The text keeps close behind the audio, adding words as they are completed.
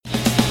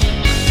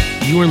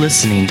You are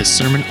listening to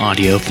sermon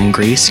audio from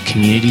Grace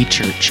Community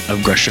Church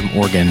of Gresham,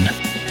 Oregon.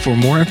 For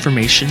more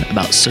information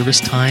about service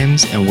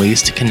times and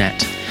ways to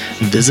connect,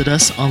 visit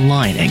us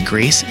online at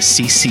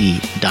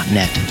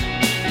gracecc.net.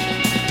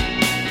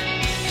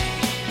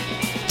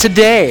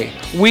 Today,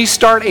 we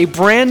start a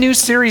brand new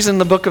series in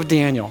the book of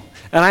Daniel,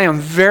 and I am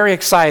very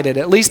excited.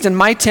 At least in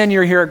my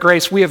tenure here at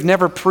Grace, we have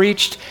never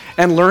preached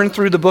and learned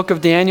through the book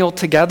of Daniel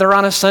together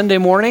on a Sunday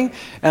morning,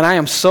 and I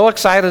am so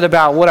excited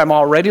about what I'm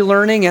already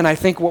learning, and I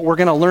think what we're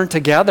going to learn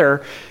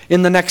together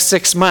in the next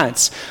 6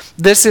 months.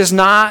 This is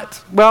not,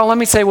 well, let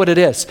me say what it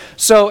is.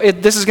 So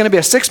this is going to be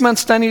a 6-month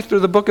study through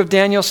the book of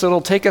Daniel, so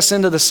it'll take us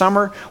into the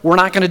summer. We're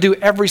not going to do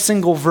every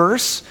single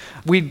verse.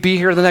 We'd be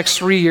here the next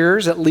 3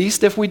 years at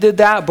least if we did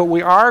that, but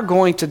we are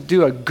going to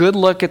do a good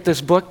look at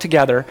this book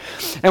together.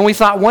 And we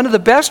thought one of the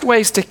best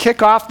ways to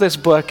kick off this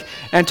book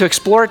and to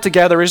explore it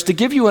together is to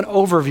give you an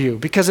overview,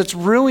 because it's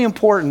really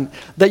important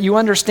that you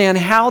understand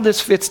how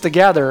this fits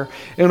together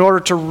in order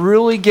to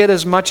really get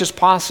as much as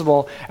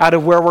possible out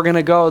of where we're going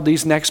to go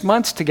these next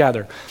months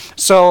together.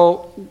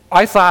 So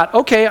I thought,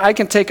 okay, I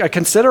can take a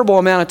considerable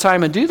amount of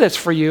time and do this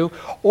for you,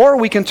 or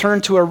we can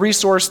turn to a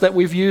resource that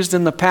we've used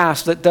in the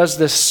past that does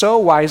this so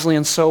wisely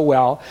and so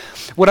well.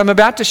 What I'm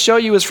about to show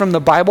you is from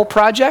the Bible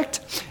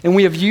Project, and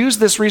we have used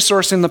this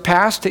resource in the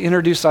past to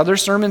introduce other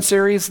sermon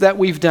series that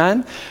we've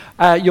done.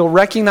 You'll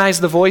recognize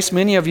the voice,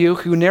 many of you,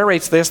 who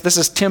narrates this. This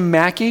is Tim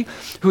Mackey,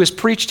 who has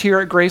preached here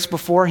at Grace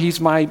before. He's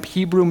my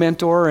Hebrew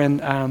mentor,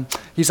 and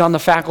he's on the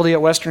faculty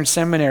at Western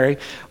Seminary.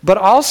 But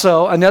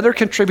also, another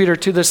contributor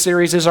to this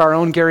series is our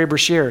own Gary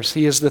Brashears.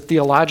 He is the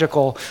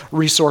theological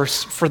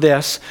resource for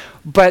this.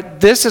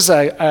 But this is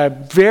a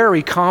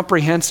very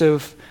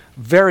comprehensive,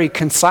 very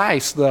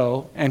concise,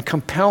 though, and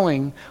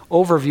compelling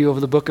overview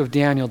of the book of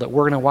Daniel that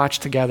we're going to watch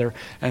together,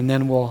 and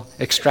then we'll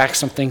extract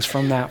some things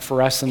from that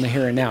for us in the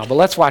here and now. But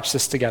let's watch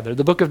this together.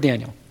 The book of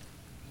Daniel.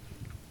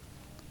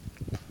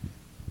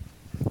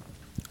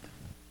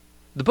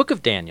 The book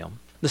of Daniel.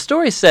 The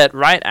story is set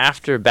right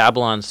after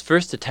Babylon's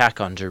first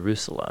attack on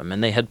Jerusalem,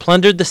 and they had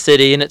plundered the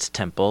city and its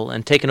temple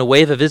and taken a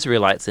wave of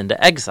Israelites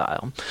into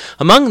exile.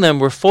 Among them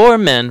were 4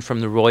 men from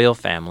the royal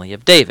family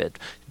of David: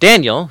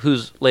 Daniel,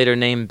 who's later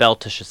named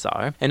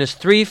Belteshazzar, and his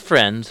 3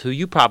 friends who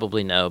you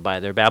probably know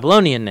by their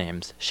Babylonian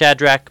names,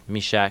 Shadrach,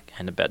 Meshach,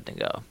 and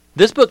Abednego.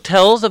 This book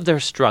tells of their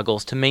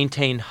struggles to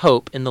maintain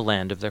hope in the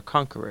land of their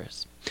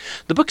conquerors.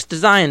 The book's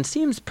design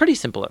seems pretty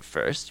simple at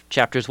first.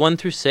 Chapters 1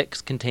 through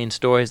 6 contain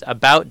stories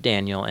about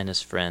Daniel and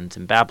his friends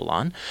in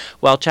Babylon,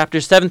 while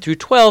chapters 7 through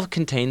 12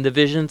 contain the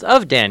visions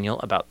of Daniel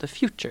about the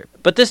future.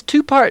 But this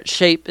 2-part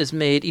shape is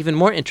made even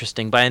more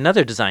interesting by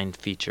another design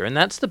feature, and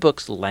that's the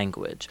book's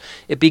language.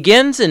 It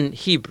begins in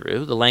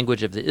Hebrew, the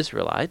language of the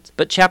Israelites,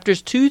 but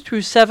chapters 2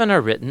 through 7 are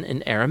written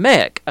in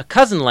Aramaic, a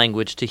cousin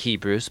language to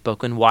Hebrew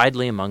spoken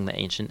widely among the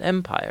ancient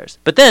empires.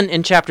 But then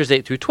in chapters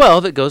 8 through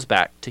 12 it goes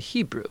back to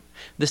Hebrew.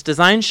 This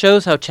design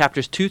shows how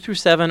chapters 2 through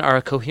 7 are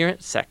a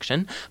coherent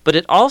section, but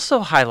it also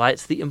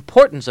highlights the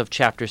importance of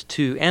chapters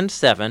 2 and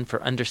 7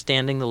 for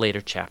understanding the later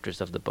chapters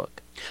of the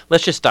book.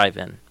 Let's just dive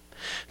in.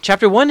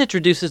 Chapter 1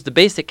 introduces the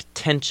basic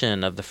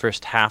tension of the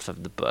first half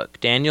of the book.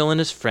 Daniel and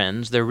his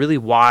friends, they're really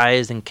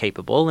wise and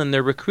capable, and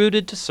they're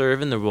recruited to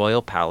serve in the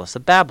royal palace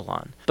of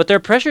Babylon. But they're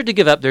pressured to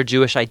give up their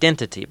Jewish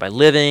identity by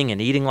living and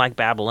eating like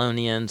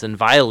Babylonians and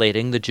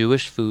violating the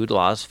Jewish food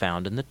laws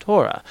found in the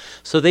Torah.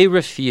 So they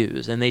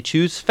refuse, and they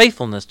choose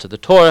faithfulness to the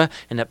Torah,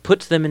 and it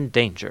puts them in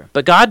danger.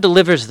 But God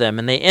delivers them,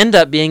 and they end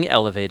up being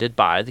elevated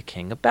by the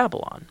king of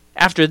Babylon.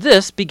 After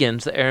this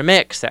begins the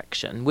Aramaic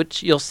section,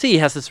 which you'll see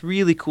has this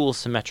really cool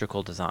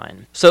symmetrical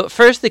design. So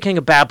first, the king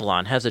of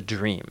Babylon has a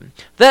dream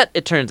that,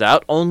 it turns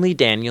out, only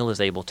Daniel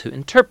is able to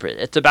interpret.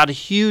 It's about a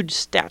huge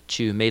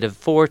statue made of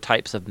 4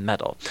 types of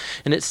metal,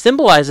 and it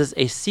symbolizes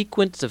a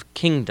sequence of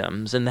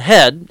kingdoms, and the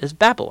head is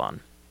Babylon.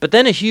 But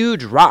then a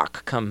huge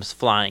rock comes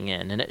flying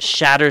in, and it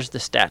shatters the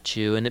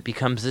statue, and it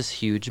becomes this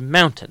huge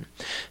mountain.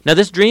 Now,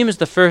 this dream is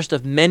the first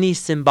of many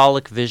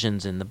symbolic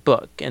visions in the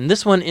book, and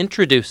this one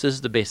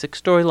introduces the basic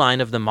storyline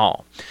of them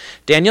all.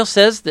 Daniel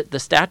says that the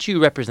statue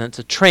represents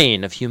a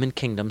train of human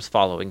kingdoms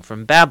following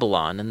from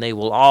Babylon, and they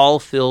will all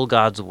fill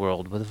God's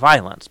world with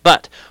violence.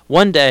 But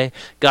one day,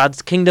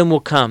 God's kingdom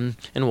will come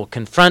and will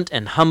confront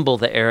and humble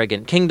the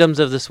arrogant kingdoms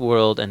of this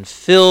world and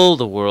fill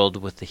the world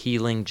with the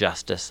healing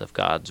justice of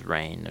God's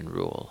reign and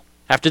rule.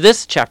 After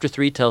this, chapter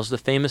 3 tells the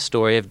famous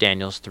story of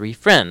Daniel's 3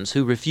 friends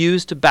who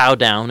refuse to bow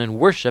down and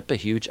worship a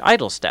huge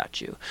idol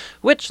statue,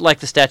 which, like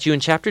the statue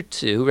in chapter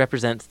 2,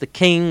 represents the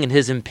king and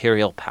his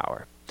imperial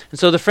power. And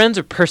so the friends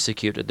are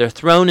persecuted. They're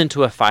thrown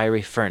into a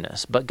fiery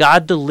furnace, but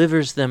God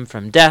delivers them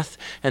from death,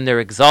 and they're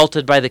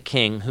exalted by the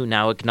king, who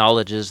now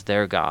acknowledges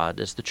their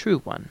God as the true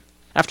one.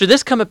 After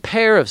this come a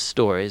pair of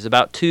stories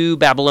about 2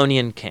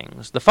 Babylonian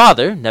kings, the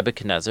father,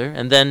 Nebuchadnezzar,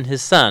 and then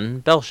his son,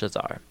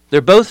 Belshazzar. They're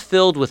both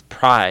filled with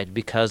pride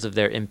because of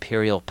their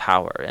imperial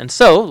power. And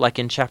so, like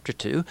in chapter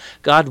 2,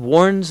 God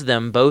warns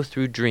them both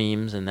through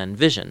dreams and then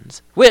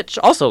visions, which,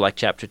 also like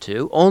chapter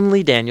 2,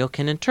 only Daniel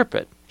can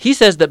interpret. He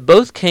says that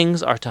both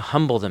kings are to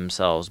humble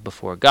themselves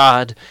before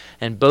God,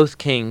 and both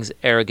kings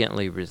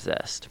arrogantly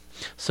resist.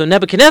 So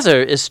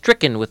Nebuchadnezzar is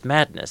stricken with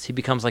madness. He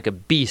becomes like a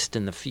beast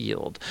in the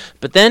field.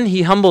 But then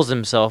he humbles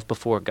himself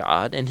before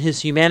God, and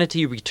his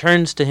humanity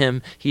returns to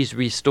him. He's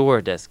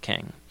restored as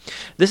king.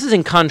 This is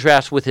in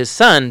contrast with his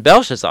son,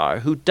 Belshazzar,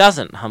 who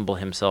doesn't humble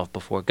himself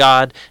before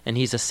God, and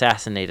he's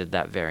assassinated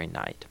that very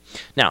night.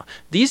 Now,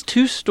 these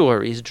two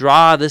stories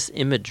draw this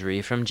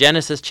imagery from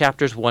Genesis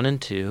chapters 1 and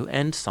 2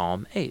 and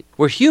Psalm 8,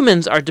 where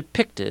humans are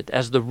depicted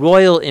as the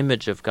royal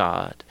image of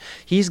God.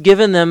 He's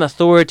given them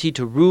authority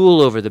to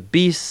rule over the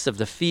beasts of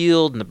the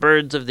field and the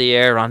birds of the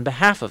air on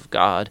behalf of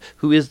God,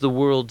 who is the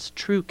world's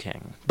true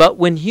king. But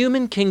when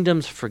human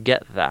kingdoms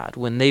forget that,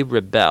 when they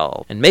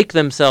rebel and make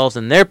themselves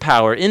and their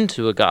power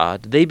into a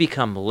god, they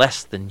become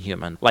less than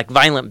human, like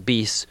violent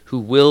beasts who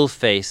will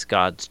face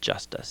God's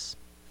justice.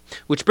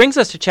 Which brings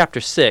us to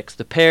chapter 6,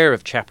 the pair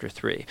of chapter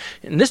 3.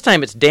 And this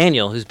time it's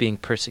Daniel who's being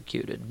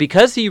persecuted,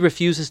 because he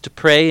refuses to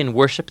pray and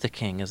worship the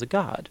king as a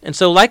god. And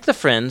so, like the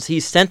friends,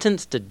 he's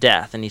sentenced to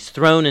death, and he's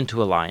thrown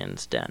into a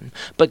lion's den.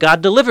 But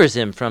God delivers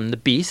him from the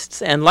beasts,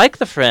 and like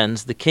the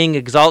friends, the king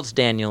exalts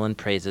Daniel and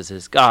praises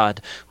his God,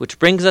 which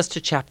brings us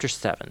to chapter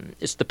 7.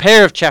 It's the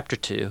pair of chapter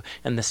 2,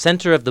 and the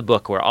center of the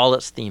book where all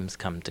its themes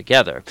come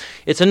together.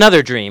 It's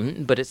another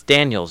dream, but it's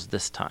Daniel's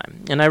this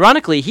time. And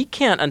ironically, he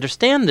can't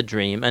understand the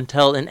dream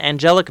until an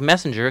angelic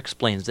messenger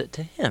explains it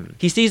to him.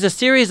 He sees a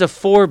series of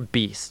 4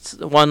 beasts,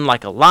 one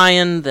like a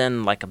lion,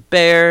 then like a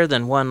bear,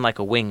 then one like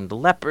a winged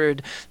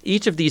leopard,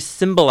 each of these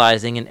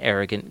symbolizing an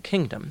arrogant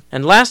kingdom.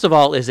 And last of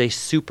all is a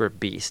super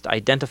beast,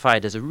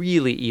 identified as a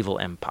really evil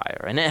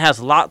empire, and it has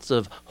lots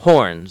of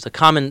horns, a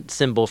common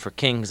symbol for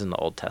kings in the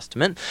Old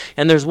Testament,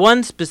 and there's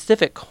one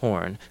specific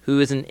horn who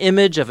is an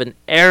image of an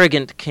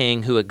arrogant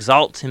king who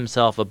exalts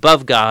himself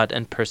above God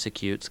and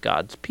persecutes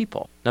God's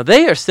people. Now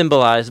they are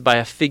symbolized by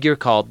a figure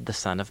called the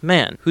Son of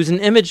Man, who's an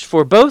image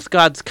for both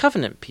God's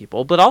covenant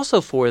people, but also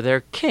for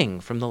their king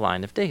from the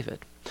line of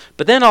David.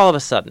 But then all of a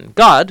sudden,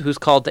 God, who's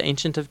called the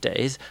Ancient of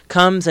Days,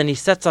 comes and he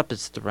sets up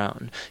his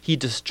throne. He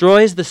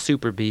destroys the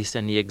super beast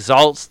and he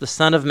exalts the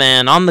Son of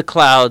Man on the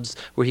clouds,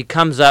 where he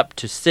comes up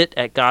to sit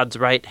at God's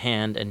right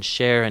hand and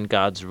share in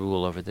God's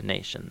rule over the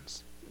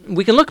nations.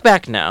 We can look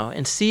back now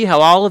and see how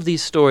all of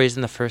these stories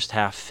in the first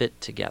half fit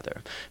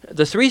together.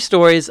 The 3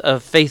 stories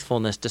of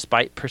faithfulness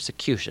despite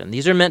persecution,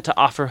 these are meant to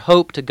offer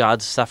hope to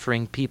God's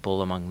suffering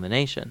people among the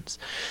nations.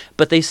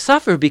 But they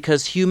suffer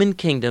because human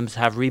kingdoms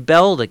have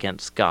rebelled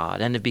against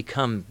God and have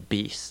become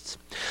beasts.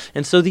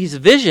 And so these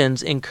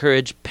visions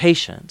encourage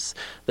patience,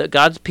 that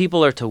God's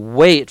people are to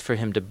wait for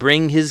him to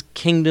bring his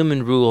kingdom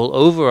and rule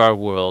over our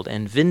world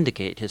and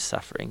vindicate his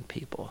suffering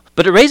people.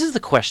 But it raises the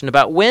question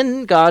about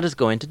when God is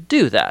going to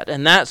do that,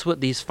 and that's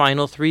what these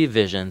final 3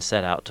 visions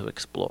set out to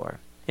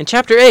explore. In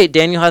chapter 8,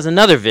 Daniel has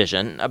another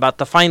vision about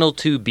the final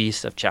 2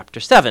 beasts of chapter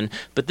 7,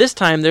 but this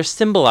time they're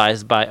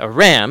symbolized by a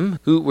ram,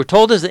 who we're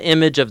told is an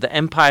image of the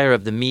empire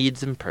of the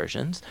Medes and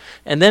Persians,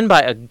 and then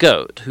by a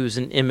goat, who's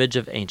an image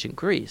of ancient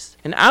Greece.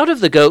 And out of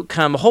the goat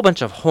come a whole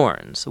bunch of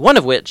horns, one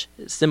of which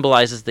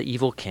symbolizes the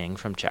evil king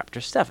from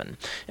chapter 7.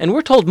 And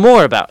we're told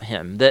more about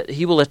him, that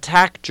he will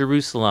attack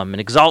Jerusalem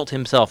and exalt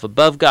himself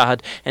above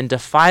God and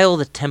defile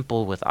the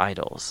temple with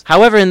idols.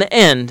 However, in the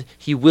end,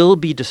 he will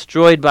be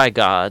destroyed by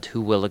God,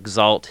 who will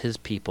exalt his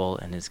people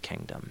and his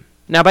kingdom.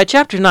 Now, by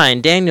chapter 9,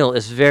 Daniel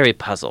is very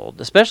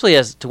puzzled, especially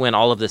as to when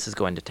all of this is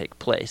going to take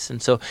place.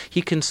 And so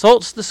he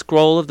consults the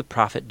scroll of the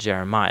prophet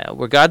Jeremiah,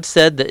 where God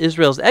said that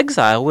Israel's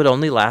exile would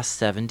only last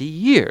 70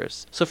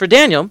 years. So for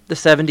Daniel, the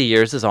 70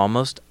 years is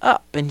almost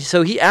up. And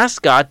so he asks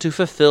God to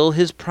fulfill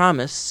his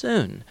promise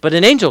soon. But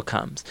an angel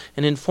comes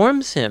and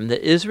informs him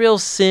that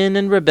Israel's sin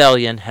and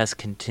rebellion has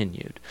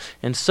continued.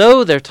 And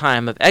so their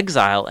time of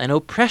exile and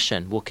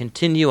oppression will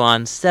continue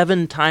on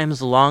 7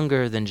 times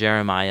longer than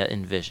Jeremiah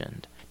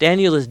envisioned.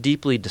 Daniel is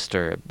deeply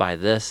disturbed by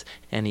this,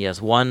 and he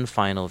has one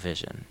final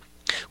vision.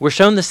 We're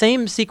shown the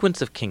same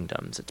sequence of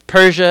kingdoms. It's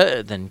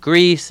Persia, then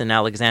Greece, and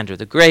Alexander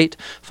the Great,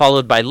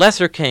 followed by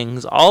lesser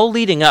kings, all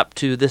leading up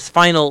to this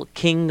final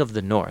king of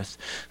the north,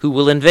 who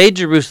will invade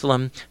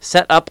Jerusalem,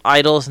 set up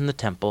idols in the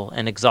temple,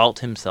 and exalt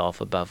himself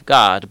above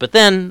God. But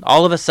then,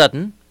 all of a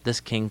sudden,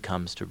 this king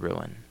comes to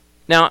ruin.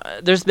 Now,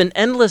 there's been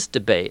endless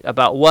debate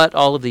about what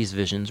all of these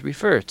visions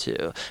refer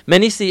to.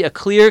 Many see a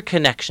clear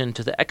connection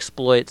to the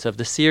exploits of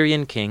the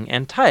Syrian king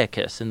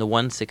Antiochus in the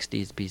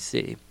 160s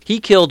BC. He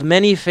killed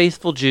many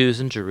faithful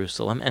Jews in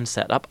Jerusalem and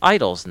set up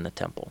idols in the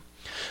temple.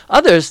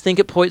 Others think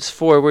it points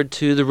forward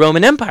to the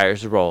Roman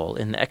Empire's role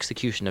in the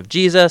execution of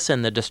Jesus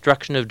and the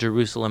destruction of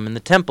Jerusalem and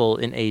the temple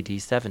in AD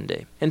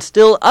 70. And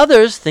still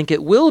others think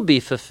it will be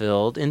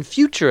fulfilled in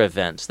future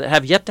events that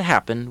have yet to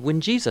happen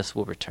when Jesus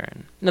will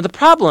return. Now the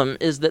problem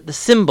is that the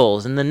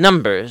symbols and the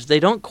numbers, they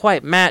don't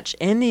quite match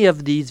any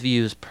of these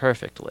views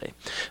perfectly.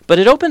 But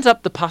it opens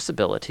up the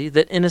possibility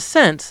that in a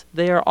sense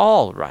they are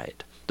all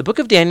right. The book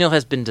of Daniel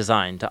has been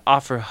designed to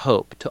offer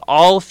hope to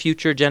all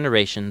future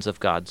generations of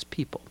God's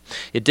people.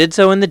 It did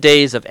so in the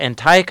days of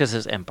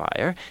Antiochus'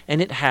 empire, and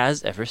it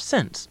has ever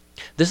since.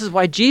 This is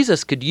why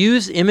Jesus could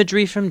use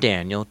imagery from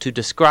Daniel to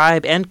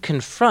describe and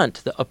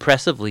confront the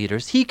oppressive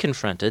leaders he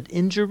confronted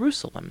in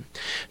Jerusalem.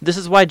 This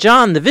is why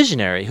John, the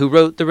visionary who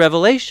wrote the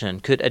Revelation,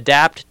 could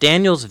adapt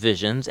Daniel's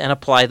visions and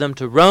apply them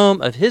to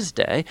Rome of his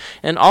day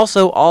and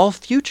also all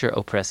future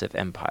oppressive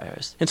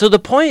empires. And so the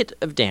point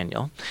of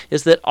Daniel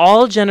is that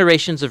all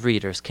generations of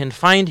readers can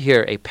find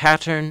here a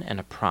pattern and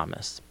a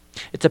promise.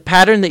 It's a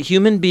pattern that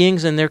human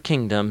beings and their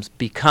kingdoms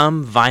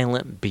become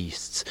violent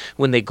beasts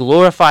when they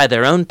glorify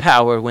their own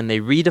power, when they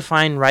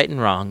redefine right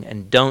and wrong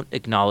and don't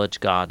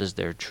acknowledge God as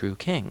their true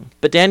king.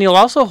 But Daniel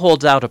also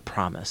holds out a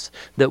promise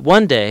that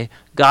one day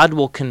God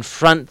will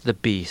confront the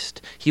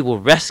beast. He will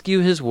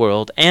rescue his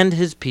world and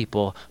his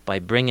people by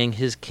bringing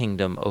his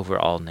kingdom over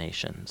all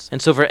nations.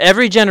 And so for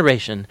every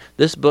generation,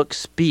 this book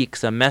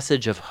speaks a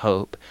message of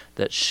hope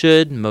that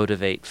should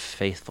motivate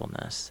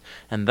faithfulness.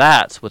 And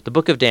that's what the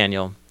book of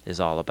Daniel is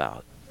all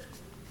about.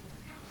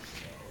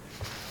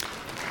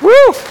 Woo!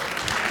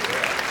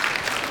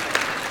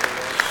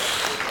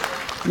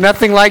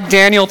 Nothing like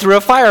Daniel through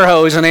a fire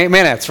hose in 8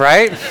 minutes,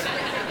 right?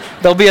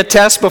 There'll be a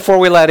test before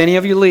we let any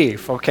of you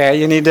leave, okay?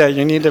 You need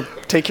to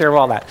take care of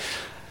all that.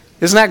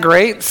 Isn't that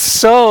great?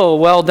 So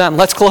well done.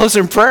 Let's close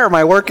in prayer.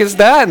 My work is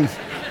done.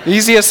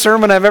 Easiest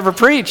sermon I've ever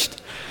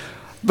preached.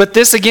 But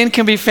this, again,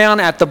 can be found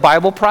at the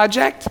Bible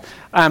Project.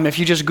 If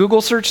you just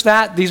Google search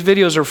that, these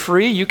videos are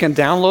free. You can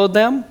download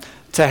them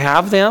to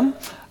have them.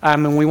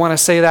 And we want to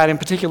say that in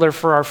particular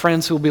for our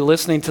friends who will be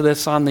listening to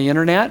this on the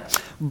internet,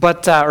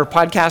 or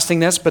podcasting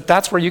this, but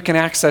that's where you can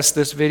access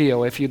this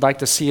video if you'd like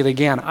to see it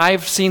again.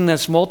 I've seen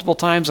this multiple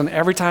times, and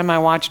every time I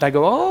watch it, I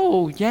go,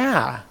 oh,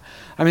 yeah.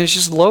 I mean, it's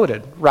just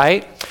loaded,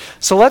 right?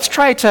 So let's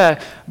try to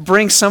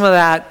bring some of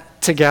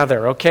that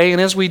together, okay?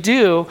 And as we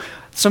do,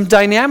 some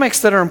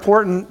dynamics that are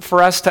important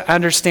for us to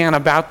understand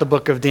about the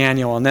book of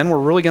Daniel, and then we're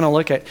really going to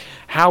look at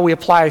how we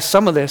apply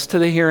some of this to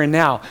the here and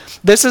now.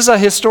 This is a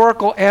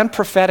historical and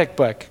prophetic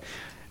book.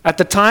 At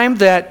the time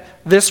that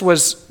this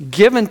was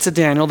given to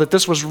Daniel, that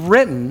this was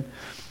written,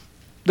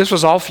 this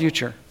was all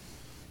future.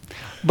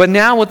 But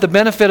now with the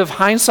benefit of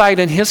hindsight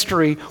and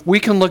history, we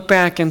can look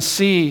back and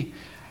see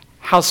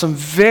how some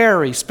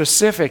very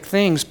specific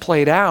things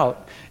played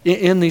out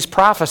in these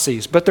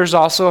prophecies. But there's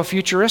also a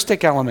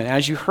futuristic element.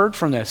 As you heard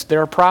from this, there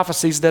are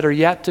prophecies that are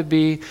yet to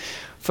be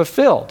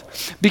fulfilled,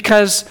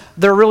 because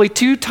there are really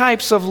two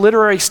types of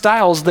literary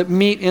styles that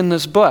meet in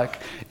this book.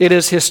 It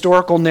is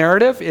historical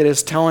narrative. It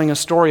is telling a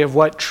story of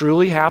what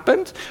truly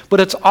happened, but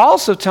it's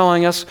also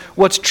telling us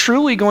what's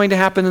truly going to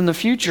happen in the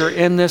future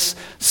in this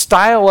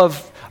style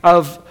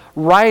of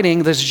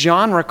writing, this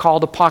genre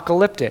called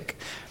apocalyptic.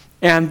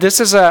 And this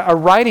is a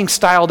writing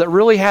style that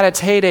really had its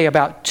heyday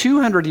about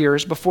 200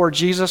 years before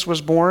Jesus was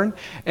born,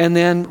 and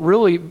then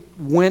really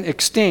went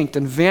extinct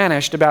and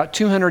vanished about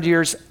 200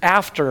 years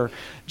after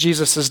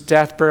Jesus'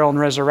 death, burial, and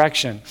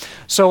resurrection.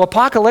 So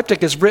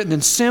apocalyptic is written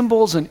in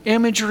symbols and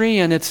imagery,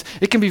 and it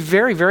can be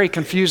very, very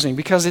confusing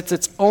because it's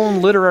its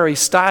own literary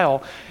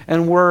style.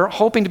 And we're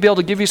hoping to be able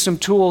to give you some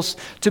tools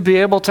to be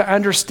able to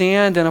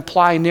understand and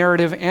apply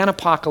narrative and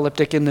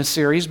apocalyptic in this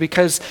series,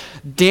 because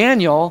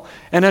Daniel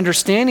and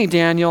understanding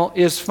Daniel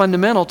is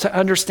fundamental to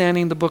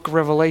understanding the book of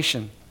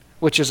Revelation,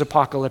 which is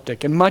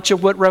apocalyptic. And much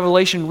of what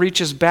Revelation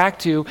reaches back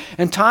to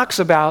and talks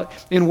about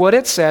in what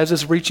it says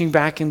is reaching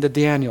back into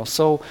Daniel.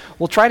 So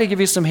we'll try to give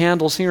you some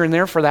handles here and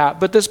there for that.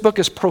 But this book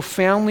is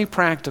profoundly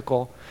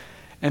practical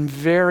and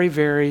very,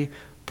 very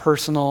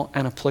personal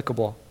and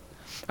applicable.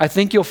 I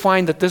think you'll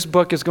find that this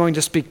book is going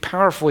to speak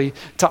powerfully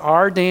to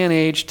our day and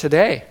age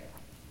today.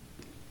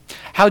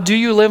 How do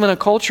you live in a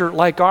culture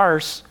like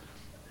ours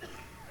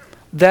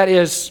that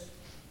is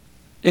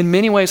in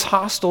many ways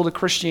hostile to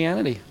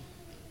Christianity?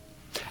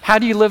 How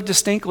do you live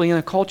distinctly in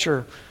a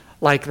culture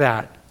like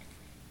that?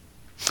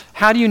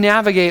 How do you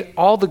navigate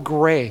all the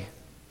gray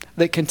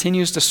that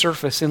continues to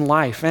surface in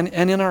life and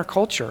in our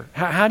culture?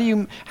 How do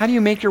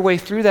you make your way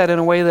through that in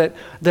a way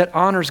that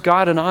honors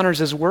God and honors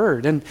His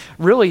Word? And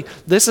really,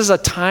 this is a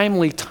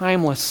timely,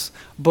 timeless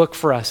book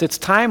for us. It's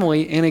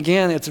timely, and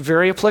again, it's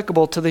very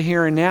applicable to the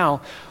here and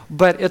now,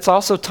 but it's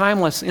also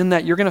timeless in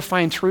that you're going to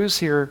find truths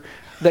here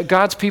that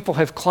God's people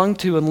have clung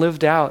to and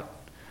lived out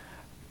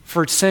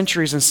for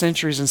centuries and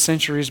centuries and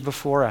centuries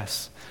before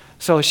us.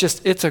 So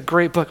it's a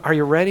great book. Are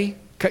you ready?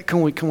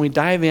 Can we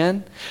dive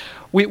in?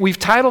 We've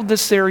titled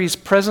this series,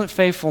 Present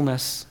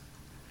Faithfulness,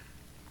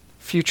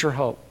 Future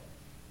Hope.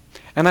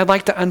 And I'd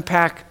like to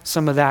unpack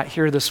some of that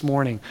here this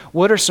morning.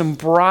 What are some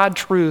broad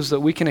truths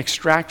that we can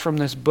extract from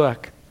this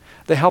book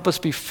that help us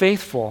be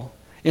faithful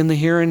in the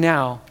here and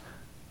now,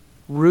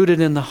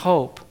 rooted in the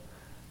hope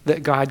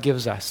that God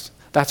gives us?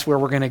 That's where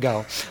we're going to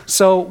go.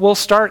 So we'll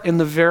start in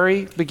the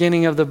very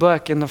beginning of the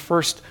book, in the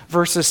first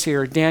verses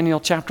here, Daniel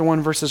chapter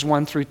 1, verses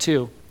 1 through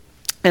 2.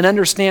 And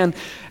understand,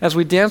 as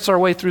we dance our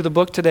way through the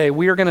book today,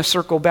 we are going to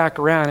circle back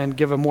around and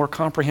give a more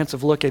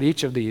comprehensive look at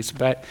each of these,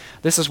 but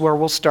this is where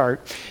we'll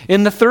start.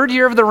 In the 3rd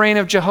year of the reign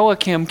of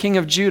Jehoiakim, king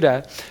of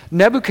Judah,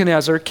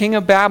 Nebuchadnezzar, king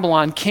of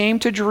Babylon, came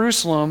to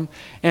Jerusalem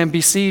and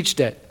besieged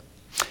it.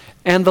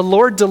 And the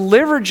Lord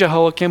delivered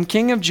Jehoiakim,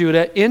 king of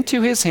Judah,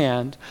 into his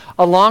hand,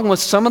 along with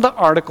some of the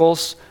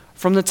articles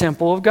from the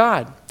temple of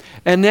God.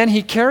 And then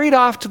he carried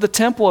off to the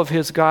temple of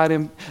his God,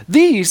 and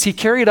these he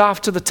carried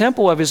off to the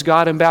temple of his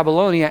God in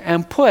Babylonia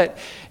and put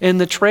in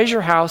the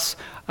treasure house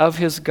of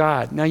his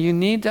God. Now you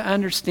need to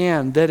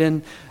understand that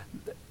in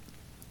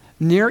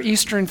Near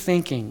Eastern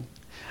thinking,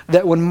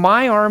 that when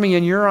my army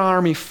and your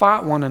army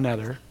fought one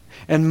another,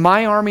 and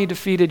my army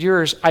defeated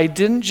yours, I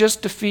didn't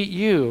just defeat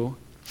you,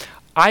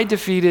 I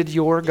defeated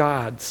your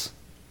gods.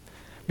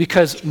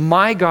 Because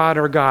my God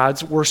or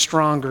gods were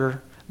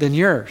stronger than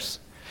yours.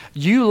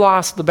 You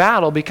lost the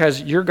battle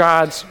because your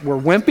gods were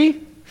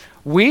wimpy,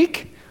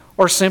 weak,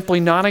 or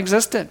simply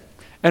non-existent.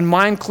 And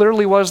mine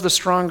clearly was the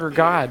stronger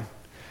God.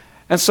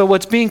 And so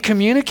what's being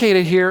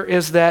communicated here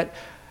is that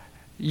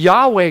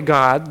Yahweh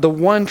God, the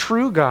one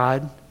true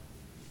God,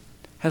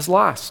 has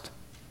lost.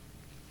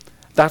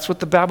 That's what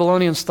the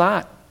Babylonians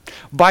thought.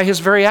 By his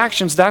very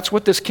actions, that's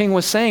what this king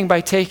was saying by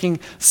taking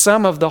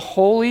some of the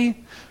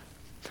holy,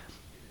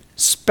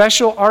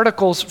 special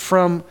articles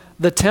from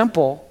the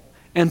temple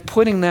and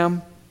putting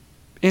them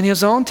in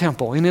his own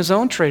temple, in his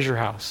own treasure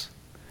house.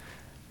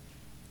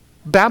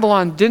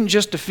 Babylon didn't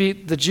just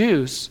defeat the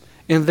Jews.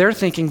 In their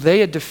thinking, they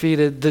had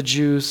defeated the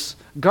Jews'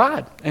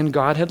 God, and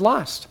God had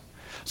lost.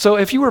 So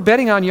if you were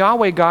betting on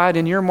Yahweh God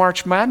in your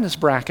March Madness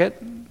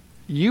bracket,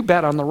 you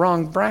bet on the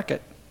wrong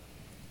bracket.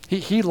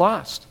 He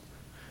lost.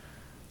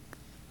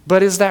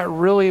 But is that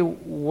really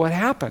what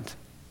happened?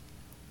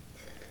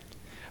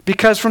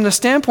 Because from the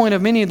standpoint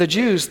of many of the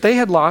Jews, they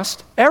had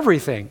lost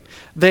everything.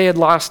 They had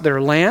lost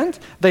their land,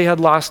 they had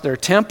lost their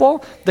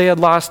temple, they had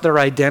lost their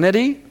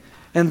identity,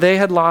 and they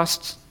had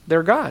lost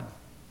their God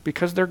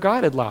because their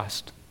God had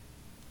lost.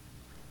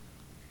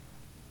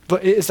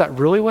 But is that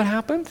really what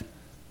happened?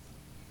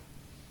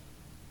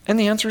 And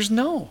the answer is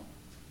no,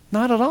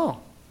 not at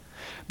all.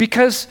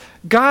 Because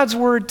God's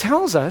word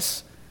tells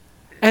us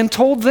and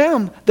told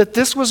them that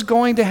this was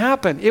going to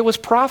happen. It was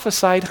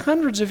prophesied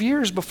hundreds of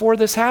years before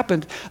this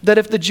happened, that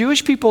if the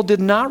Jewish people did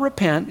not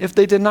repent, if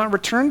they did not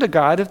return to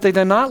God, if they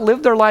did not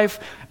live their life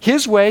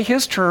his way,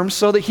 his terms,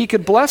 so that he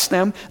could bless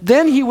them,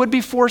 then he would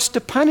be forced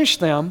to punish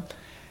them,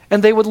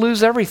 and they would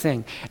lose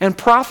everything. And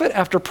prophet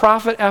after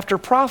prophet after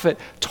prophet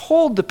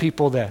told the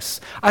people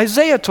this.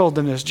 Isaiah told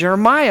them this.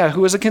 Jeremiah,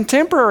 who was a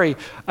contemporary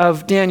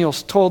of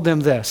Daniel's, told them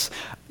this.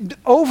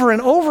 Over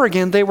and over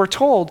again, they were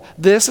told,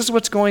 this is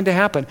what's going to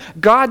happen.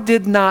 God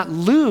did not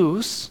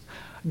lose.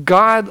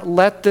 God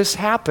let this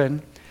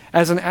happen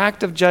as an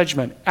act of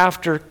judgment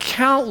after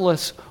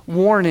countless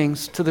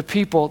warnings to the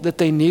people that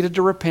they needed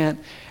to repent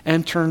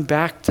and turn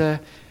back to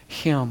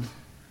him.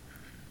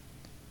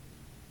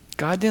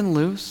 God didn't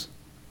lose.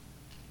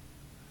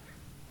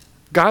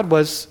 God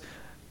was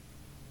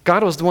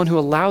the one who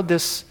allowed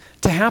this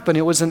to happen.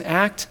 It was an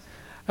act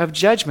of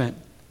judgment.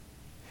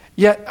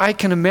 Yet I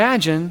can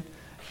imagine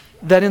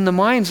that in the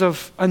minds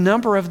of a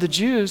number of the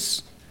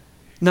Jews,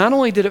 not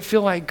only did it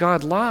feel like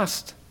God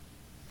lost,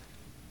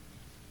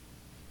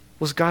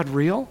 was God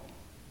real?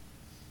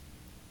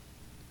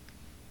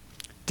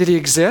 Did he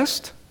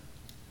exist?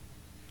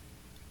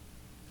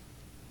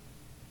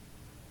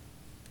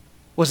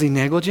 Was he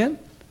negligent?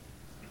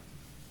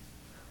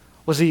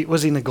 Was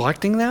he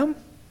neglecting them?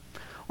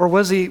 Or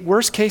was he,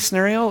 worst case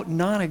scenario,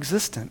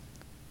 non-existent?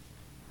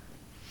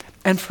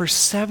 And for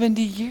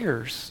 70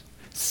 years,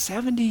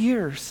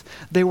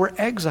 they were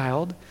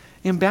exiled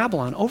in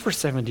Babylon. Over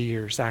 70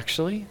 years,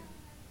 actually.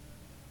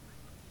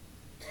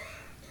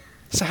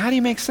 So how do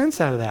you make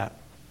sense out of that?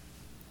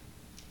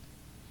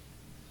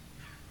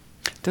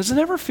 Does it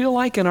ever feel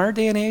like in our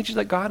day and age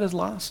that God is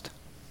lost?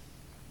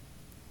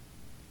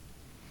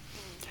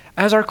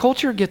 As our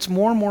culture gets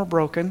more and more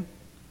broken,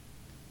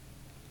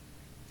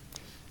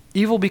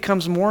 evil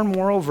becomes more and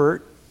more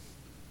overt.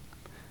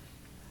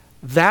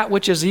 That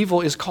which is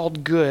evil is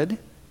called good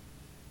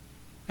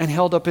and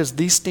held up as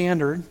the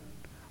standard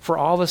for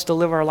all of us to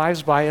live our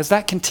lives by. As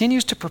that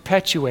continues to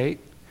perpetuate,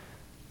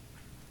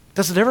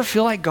 does it ever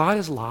feel like God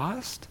is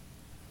lost?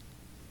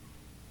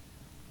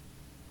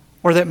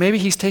 Or that maybe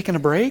he's taken a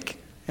break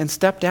and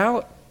stepped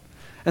out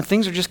and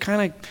things are just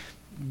kind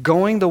of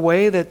going the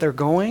way that they're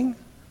going?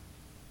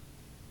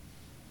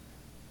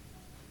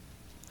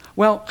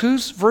 Well,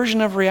 whose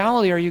version of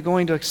reality are you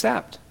going to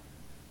accept?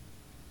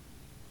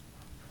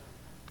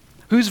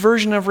 Whose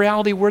version of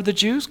reality were the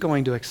Jews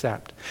going to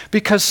accept?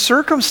 Because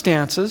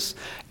circumstances,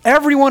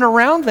 everyone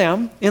around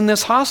them in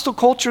this hostile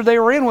culture they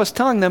were in was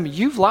telling them,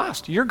 you've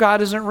lost. Your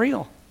God isn't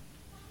real.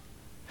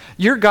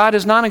 Your God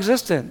is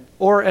non-existent.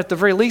 Or at the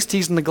very least,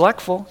 he's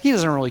neglectful. He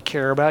doesn't really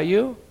care about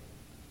you.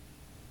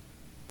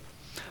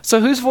 So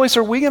whose voice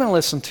are we going to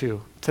listen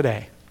to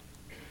today?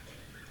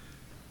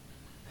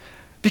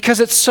 Because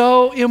it's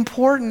so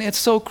important, it's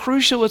so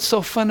crucial, it's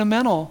so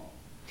fundamental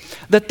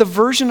that the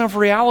version of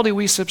reality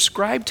we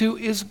subscribe to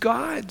is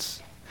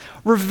God's,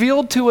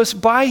 revealed to us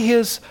by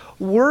his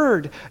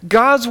word.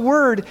 God's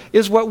word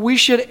is what we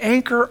should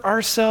anchor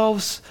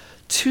ourselves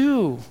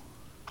to.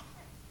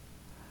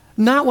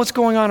 Not what's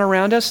going on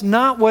around us,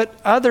 not what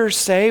others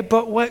say,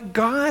 but what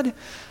God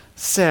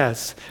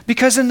says.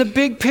 Because in the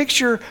big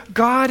picture,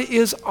 God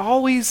is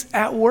always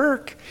at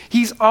work.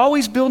 He's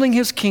always building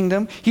his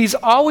kingdom. He's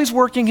always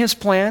working his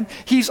plan.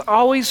 He's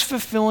always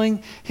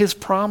fulfilling his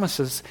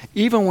promises,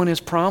 even when his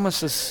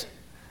promises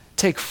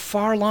take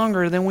far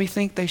longer than we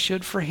think they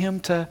should for him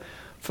to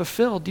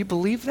fulfill. Do you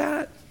believe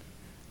that?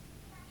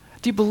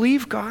 Do you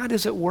believe God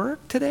is at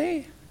work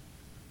today?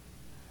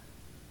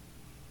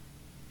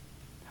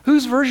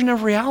 Whose version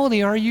of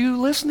reality are you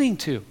listening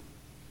to?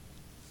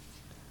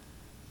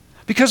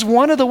 Because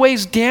one of the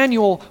ways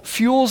Daniel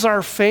fuels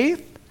our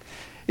faith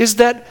is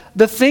that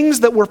the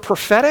things that were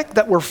prophetic,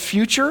 that were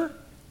future,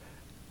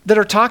 that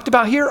are talked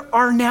about here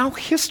are now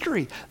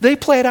history. They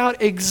played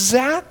out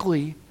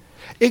exactly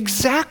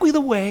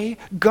the way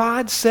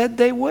God said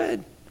they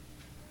would.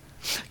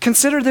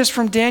 Consider this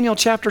from Daniel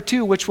chapter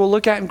 2, which we'll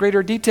look at in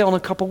greater detail in a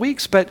couple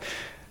weeks. But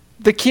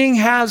the king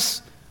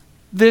has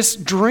this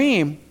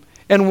dream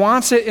and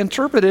wants it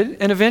interpreted,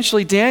 and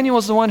eventually Daniel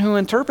is the one who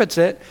interprets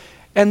it.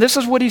 And this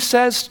is what he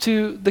says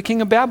to the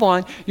king of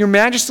Babylon. Your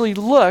majesty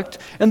looked,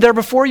 and there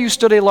before you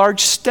stood a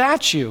large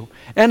statue,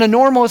 an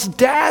enormous,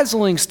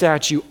 dazzling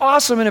statue,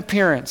 awesome in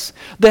appearance.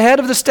 The head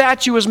of the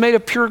statue was made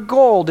of pure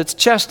gold, its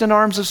chest and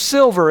arms of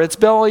silver, its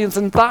belly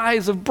and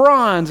thighs of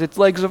bronze, its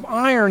legs of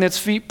iron, its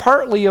feet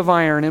partly of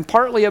iron and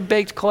partly of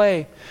baked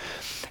clay.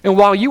 And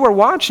while you were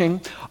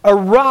watching, a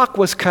rock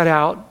was cut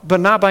out, but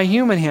not by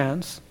human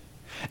hands,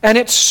 and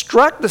it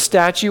struck the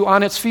statue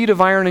on its feet of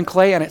iron and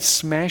clay, and it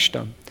smashed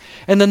them.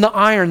 And then the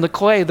iron, the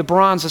clay, the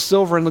bronze, the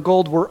silver, and the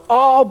gold were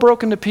all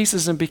broken to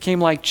pieces and became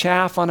like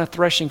chaff on a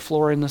threshing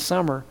floor in the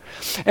summer.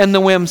 And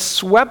the wind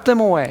swept them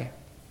away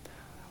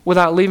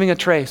without leaving a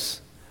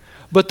trace.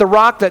 But the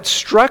rock that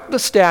struck the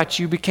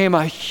statue became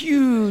a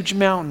huge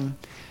mountain,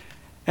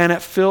 and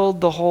it filled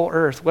the whole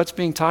earth. What's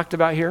being talked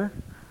about here?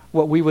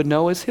 What we would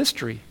know as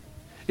history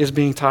is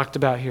being talked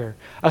about here.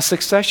 A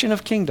succession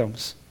of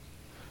kingdoms.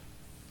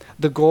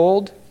 The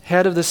gold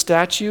head of the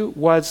statue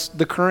was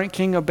the current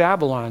king of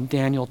Babylon,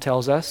 Daniel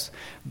tells us.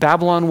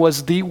 Babylon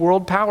was the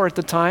world power at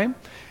the time,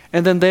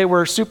 and then they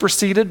were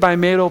superseded by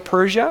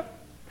Medo-Persia,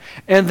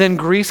 and then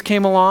Greece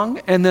came along,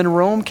 and then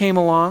Rome came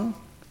along,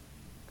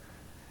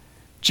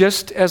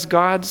 just as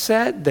God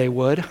said they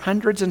would,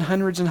 hundreds and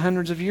hundreds and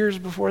hundreds of years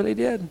before they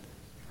did.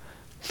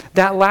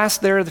 That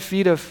last there, the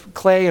feet of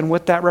clay, and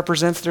what that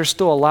represents, there's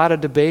still a lot of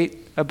debate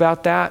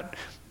about that.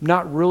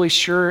 Not really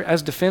sure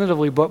as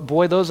definitively, but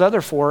boy, those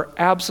other four,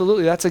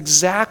 absolutely. That's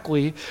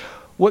exactly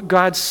what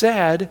God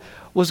said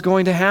was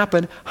going to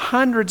happen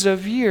hundreds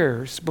of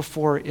years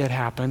before it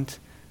happened.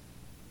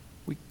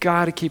 We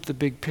got to keep the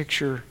big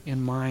picture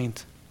in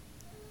mind.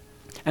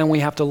 And we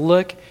have to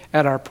look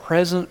at our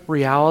present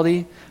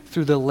reality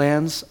through the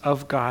lens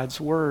of God's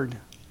Word.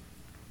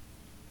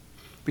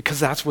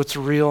 Because that's what's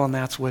real and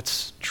that's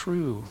what's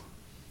true.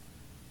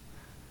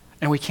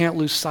 And we can't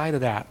lose sight of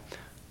that.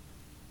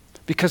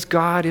 Because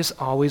God is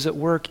always at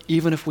work,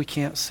 even if we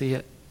can't see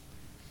it.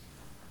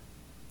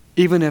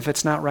 Even if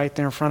it's not right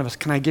there in front of us.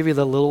 Can I give you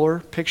the littler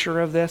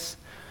picture of this?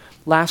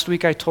 Last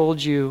week I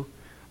told you,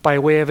 by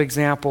way of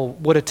example,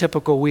 what a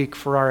typical week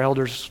for our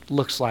elders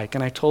looks like.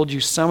 And I told you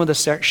some of the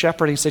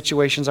shepherding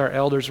situations our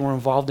elders were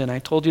involved in. I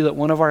told you that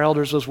one of our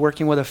elders was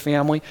working with a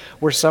family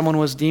where someone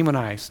was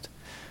demonized.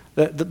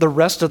 The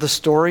rest of the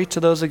story to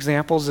those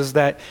examples is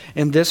that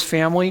in this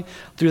family,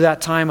 through that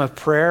time of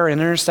prayer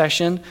and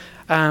intercession,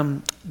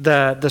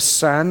 the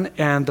son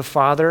and the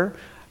father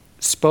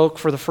spoke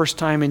for the first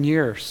time in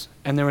years,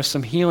 and there was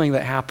some healing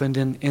that happened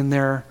in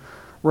their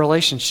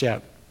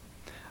relationship.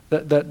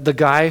 The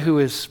guy who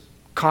is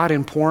caught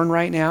in porn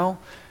right now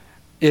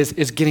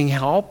is getting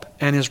help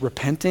and is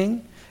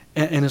repenting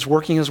and is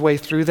working his way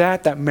through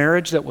that. That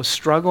marriage that was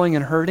struggling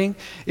and hurting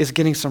is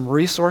getting some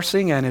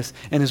resourcing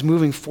and is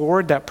moving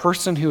forward. That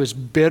person who is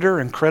bitter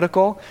and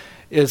critical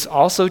is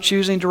also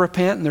choosing to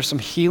repent, and there's some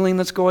healing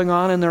that's going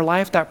on in their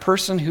life. That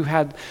person who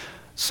had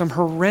some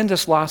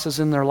horrendous losses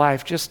in their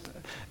life, just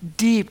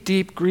deep,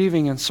 deep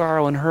grieving and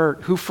sorrow and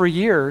hurt, who for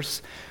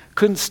years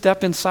couldn't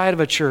step inside of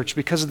a church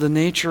because of the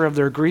nature of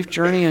their grief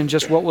journey and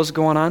just what was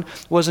going on,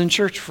 was in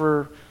church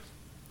for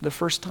the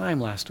first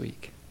time last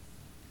week.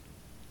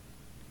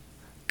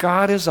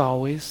 God is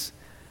always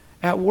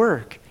at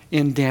work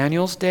in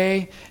Daniel's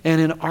day and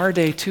in our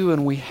day too,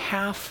 and we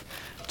have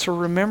to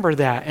remember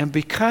that. And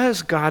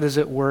because God is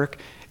at work,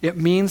 it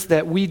means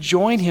that we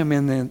join him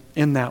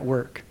in that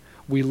work.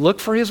 We look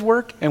for his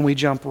work and we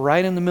jump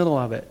right in the middle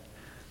of it.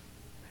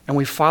 And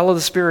we follow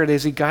the Spirit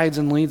as he guides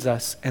and leads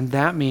us. And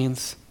that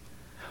means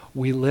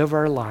we live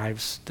our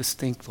lives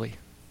distinctly.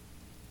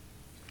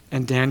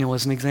 And Daniel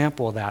is an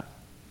example of that.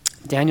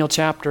 Daniel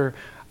chapter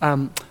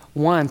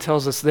 1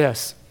 tells us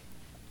this.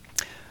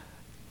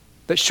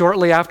 That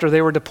shortly after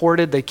they were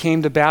deported, they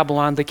came to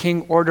Babylon. The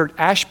king ordered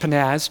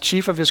Ashpenaz,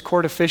 chief of his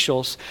court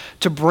officials,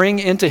 to bring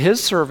into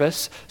his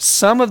service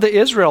some of the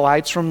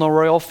Israelites from the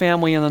royal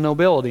family and the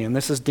nobility. And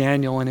this is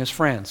Daniel and his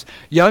friends.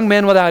 Young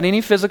men without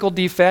any physical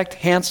defect,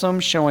 handsome,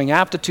 showing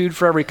aptitude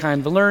for every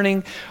kind of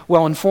learning,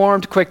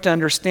 well-informed, quick to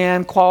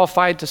understand,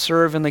 qualified to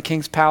serve in the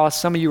king's palace.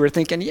 Some of you are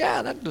thinking,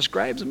 yeah, that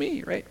describes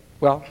me, right?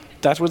 Well,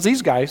 that's what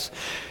these guys.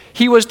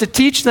 He was to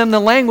teach them the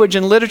language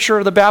and literature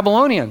of the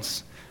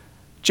Babylonians.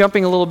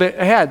 Jumping a little bit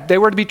ahead. They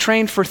were to be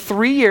trained for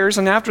 3 years,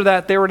 and after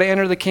that, they were to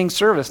enter the king's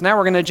service. Now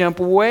we're going to jump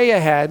way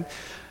ahead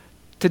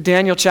to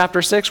Daniel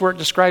chapter 6, where it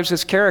describes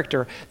his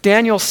character.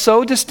 Daniel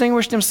so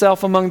distinguished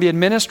himself among the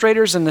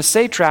administrators and the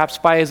satraps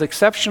by his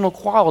exceptional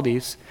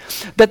qualities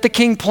that the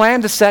king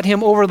planned to set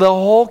him over the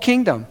whole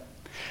kingdom.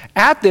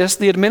 At this,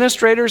 the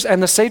administrators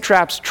and the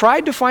satraps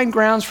tried to find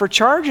grounds for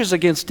charges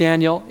against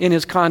Daniel in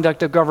his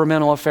conduct of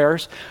governmental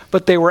affairs,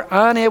 but they were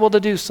unable to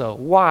do so.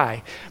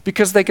 Why?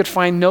 Because they could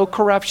find no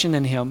corruption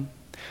in him,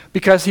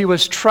 because he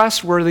was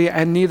trustworthy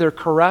and neither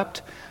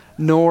corrupt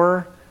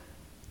nor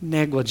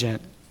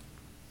negligent.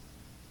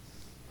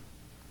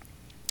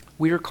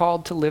 We are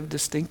called to live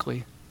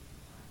distinctly.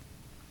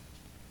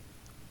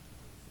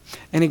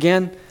 And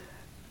again,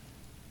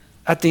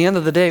 at the end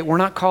of the day, we're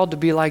not called to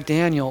be like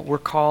Daniel. We're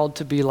called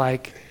to be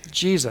like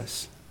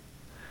Jesus.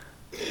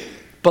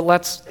 But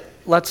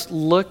let's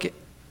look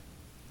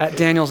at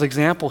Daniel's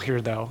example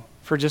here, though,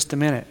 for just a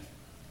minute.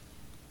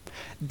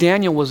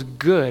 Daniel was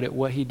good at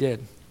what he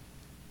did.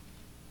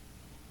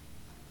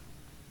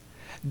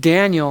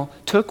 Daniel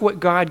took what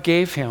God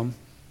gave him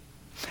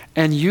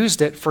and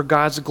used it for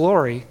God's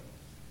glory.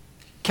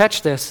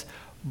 Catch this,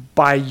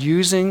 by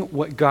using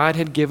what God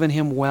had given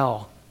him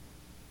well.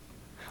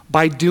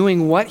 By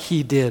doing what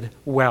he did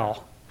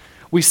well.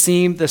 We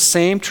see the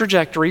same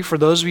trajectory, for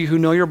those of you who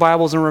know your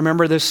Bibles and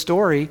remember this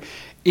story,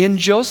 in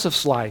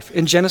Joseph's life,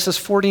 in Genesis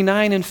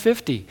 49 and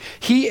 50.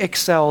 He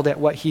excelled at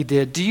what he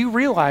did. Do you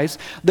realize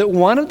that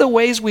one of the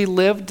ways we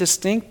live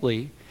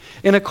distinctly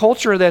in a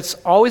culture that's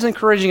always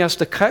encouraging us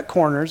to cut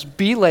corners,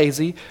 be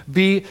lazy,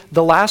 be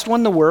the last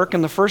one to work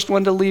and the first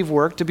one to leave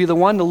work, to be the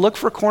one to look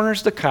for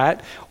corners to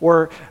cut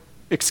or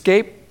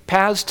escape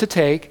paths to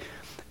take,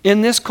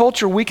 in this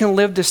culture we can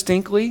live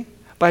distinctly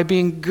by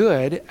being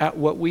good at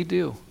what we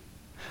do.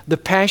 The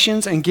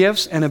passions and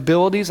gifts and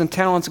abilities and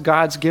talents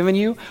God's given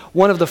you,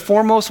 one of the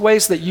foremost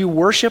ways that you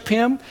worship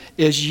him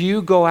is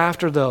you go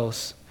after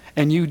those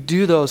and you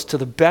do those to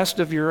the best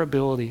of your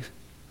ability.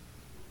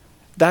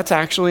 That's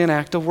actually an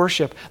act of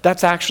worship.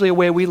 That's actually a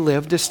way we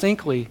live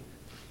distinctly.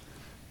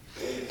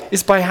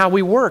 It's by how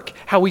we work,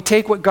 how we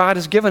take what God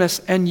has given us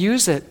and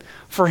use it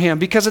for him.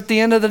 Because at the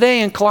end of the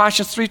day, in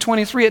Colossians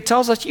 3:23, it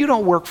tells us you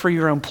don't work for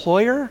your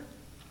employer.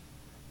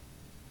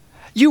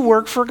 You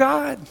work for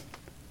God.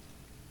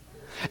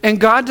 And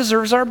God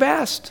deserves our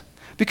best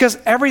because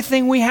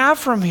everything we have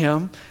from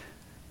him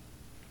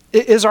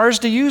is ours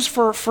to use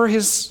for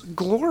his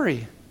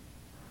glory.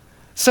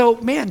 So,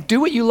 man, do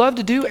what you love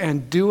to do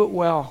and do it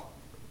well.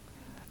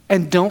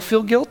 And don't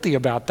feel guilty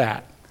about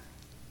that.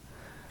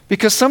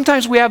 Because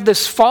sometimes we have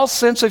this false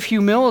sense of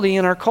humility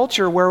in our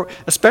culture where,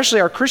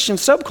 especially our Christian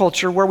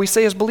subculture, where we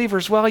say as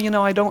believers, well,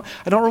 I don't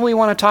really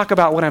want to talk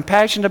about what I'm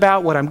passionate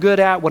about, what I'm good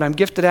at, what I'm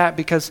gifted at,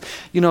 because,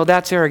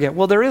 that's arrogant.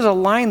 Well, there is a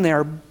line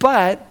there,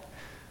 but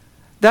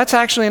that's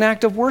actually an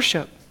act of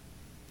worship.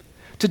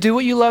 To do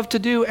what you love to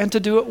do and to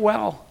do it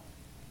well.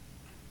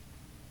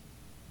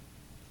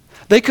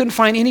 They couldn't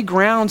find any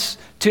grounds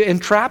to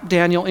entrap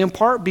Daniel in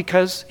part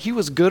because he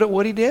was good at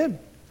what he did.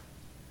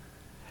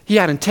 He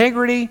had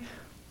integrity.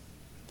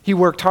 He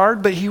worked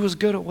hard, but he was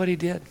good at what he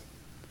did.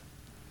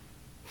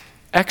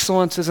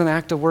 Excellence is an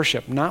act of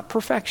worship, not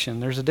perfection.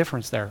 There's a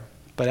difference there.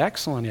 But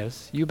excellent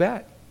is, you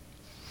bet.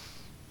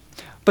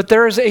 But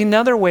there is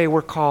another way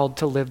we're called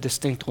to live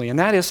distinctly, and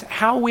that is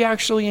how we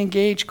actually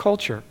engage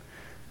culture.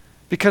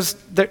 Because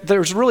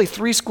there's really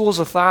 3 schools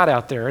of thought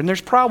out there, and there's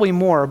probably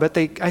more, but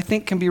they, I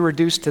think, can be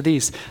reduced to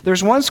these.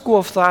 There's one school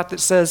of thought that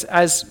says,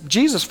 as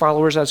Jesus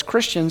followers, as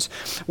Christians,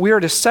 we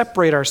are to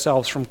separate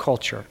ourselves from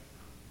culture.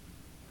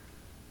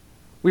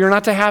 We are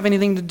not to have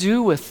anything to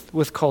do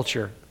with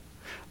culture.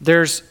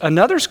 There's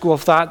another school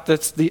of thought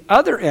that's the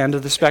other end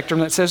of the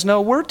spectrum that says,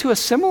 no, we're to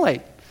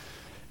assimilate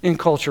in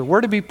culture. We're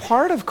to be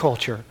part of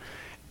culture.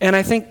 And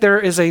I think there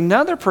is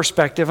another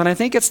perspective, and I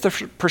think it's the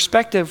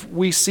perspective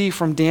we see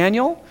from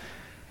Daniel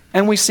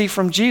and we see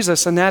from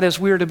Jesus, and that is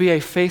we are to be a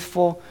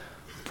faithful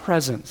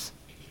presence.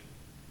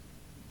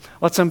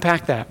 Let's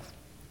unpack that.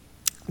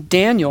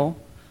 Daniel,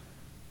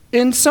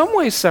 in some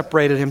ways,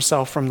 separated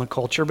himself from the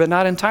culture, but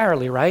not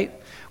entirely, right?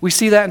 We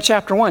see that in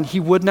chapter 1. He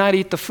would not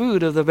eat the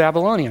food of the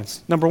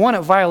Babylonians. Number 1,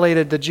 it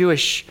violated the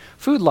Jewish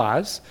food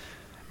laws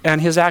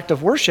and his act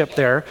of worship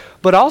there,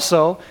 but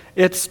also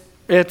it's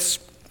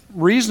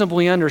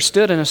reasonably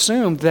understood and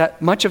assumed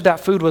that much of that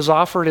food was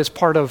offered as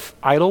part of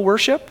idol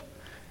worship,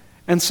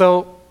 and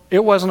so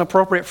it wasn't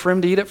appropriate for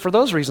him to eat it for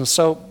those reasons.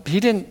 So he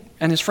didn't,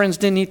 and his friends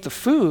didn't eat the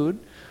food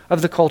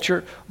of the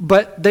culture,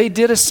 but they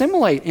did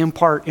assimilate in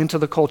part into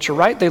the culture,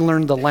 right? They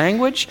learned the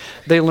language,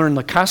 they learned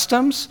the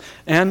customs,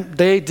 and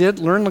they did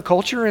learn the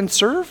culture and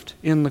served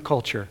in the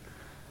culture.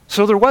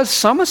 So there was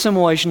some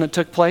assimilation that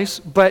took place,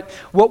 but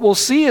what we'll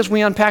see as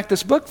we unpack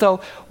this book, though,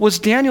 was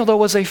Daniel, though,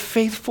 was a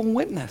faithful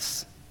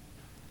witness.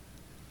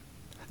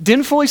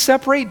 Didn't fully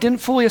separate, didn't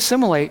fully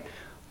assimilate,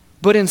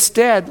 but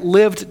instead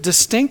lived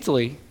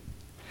distinctly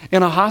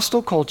in a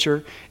hostile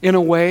culture in a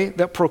way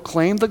that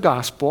proclaimed the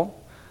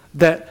gospel,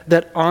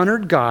 that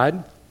honored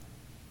God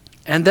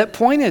and that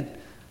pointed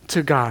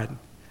to God.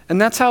 And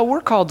that's how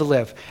we're called to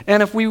live.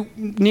 And if we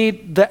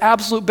need the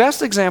absolute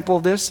best example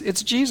of this,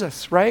 it's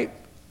Jesus, right?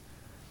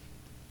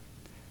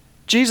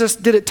 Jesus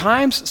did at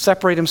times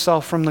separate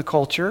himself from the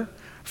culture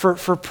for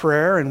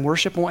prayer and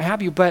worship and what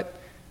have you, but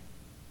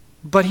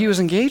he was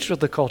engaged with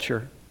the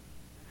culture.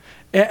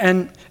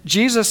 And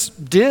Jesus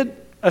did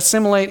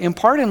assimilate in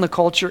part in the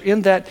culture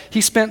in that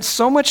he spent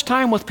so much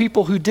time with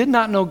people who did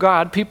not know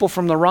God, people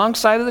from the wrong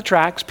side of the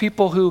tracks,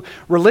 people who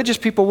religious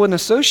people wouldn't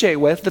associate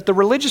with, that the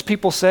religious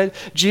people said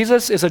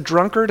Jesus is a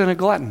drunkard and a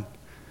glutton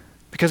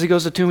because he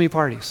goes to too many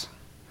parties.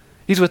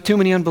 He's with too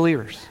many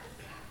unbelievers.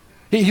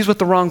 He's with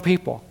the wrong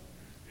people.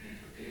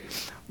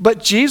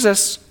 But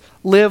Jesus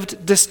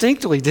lived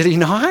distinctly, did he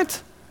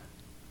not?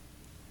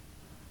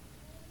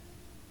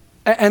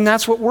 And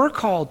that's what we're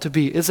called to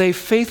be, is a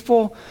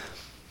faithful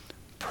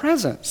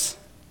presence.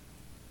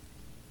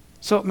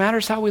 So it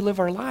matters how we live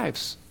our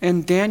lives.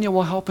 And Daniel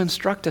will help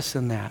instruct us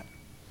in that.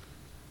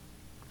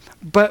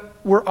 But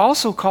we're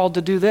also called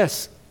to do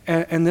this,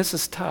 and this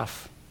is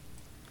tough.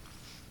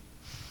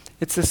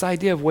 It's this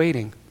idea of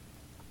waiting.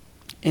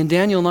 In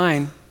Daniel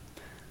 9,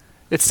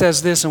 it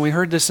says this, and we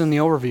heard this in the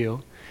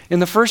overview. In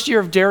the first year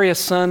of Darius,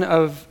 son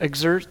of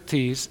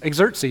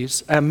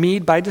Xerxes, a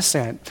Mede by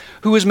descent,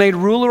 who was made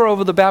ruler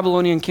over the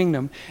Babylonian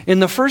kingdom, in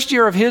the first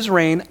year of his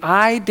reign,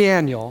 I,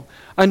 Daniel,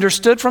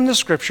 understood from the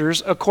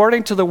scriptures,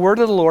 according to the word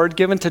of the Lord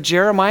given to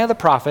Jeremiah the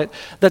prophet,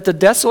 that the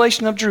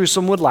desolation of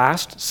Jerusalem would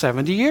last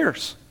 70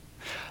 years.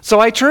 So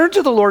I turned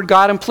to the Lord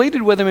God and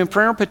pleaded with him in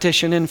prayer and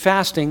petition, in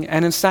fasting,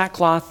 and in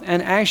sackcloth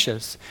and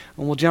ashes.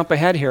 And we'll jump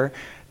ahead here.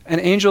 An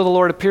angel of the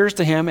Lord appears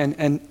to him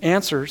and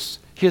answers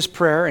his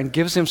prayer and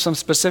gives him some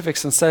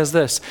specifics and says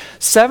this: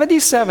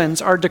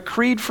 77s are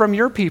decreed from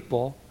your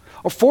people,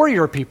 or for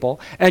your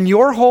people, and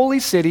your holy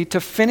city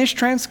to finish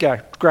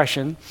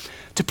transgression,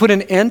 to put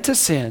an end to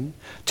sin,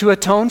 to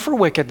atone for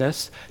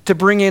wickedness, to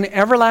bring in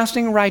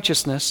everlasting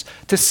righteousness,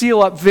 to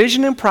seal up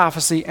vision and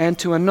prophecy, and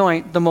to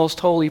anoint the most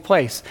holy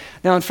place.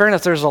 Now, in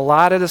fairness, there's a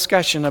lot of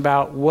discussion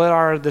about what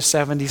are the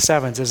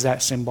 77s. Is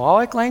that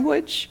symbolic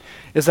language?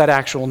 Is that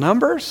actual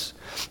numbers?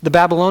 The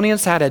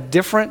Babylonians had a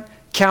different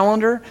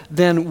calendar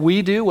than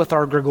we do with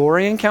our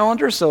Gregorian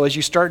calendar. So as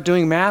you start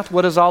doing math,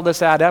 what does all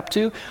this add up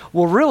to?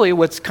 Well, really,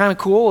 what's kind of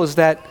cool is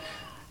that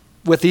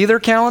with either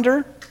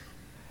calendar,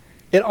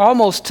 it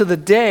almost to the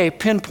day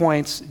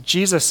pinpoints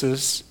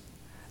Jesus'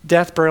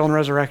 death, burial, and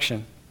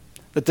resurrection.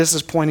 That this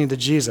is pointing to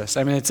Jesus.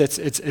 I mean,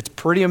 it's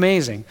pretty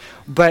amazing.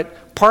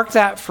 But park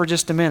that for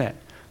just a minute.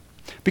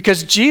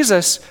 Because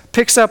Jesus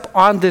picks up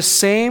on this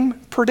same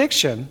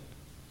prediction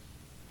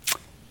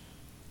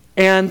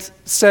and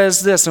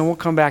says this, and we'll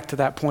come back to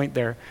that point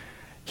there.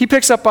 He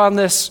picks up on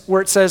this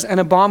where it says, an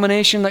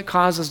abomination that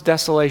causes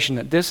desolation,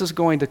 that this is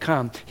going to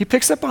come. He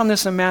picks up on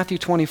this in Matthew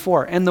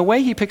 24, and the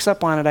way he picks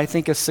up on it, I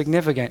think, is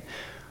significant.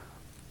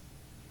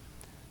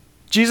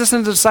 Jesus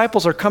and the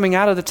disciples are coming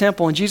out of the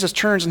temple, and Jesus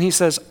turns and he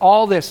says,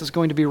 all this is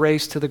going to be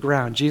razed to the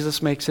ground.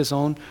 Jesus makes his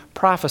own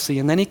prophecy,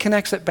 and then he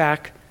connects it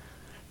back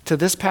to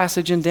this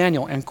passage in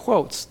Daniel and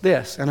quotes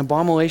this, an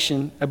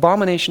abomination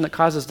that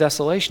causes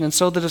desolation. And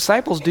so the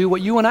disciples do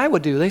what you and I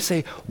would do. They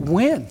say,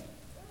 when?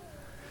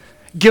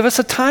 Give us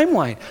a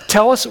timeline.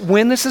 Tell us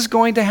when this is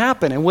going to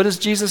happen. And what does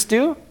Jesus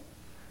do?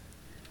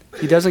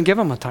 He doesn't give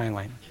them a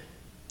timeline.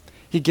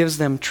 He gives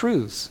them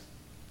truths.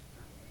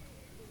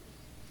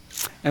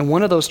 And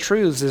one of those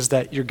truths is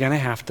that you're going to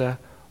have to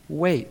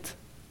wait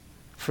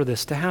for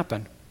this to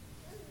happen.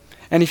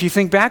 And if you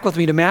think back with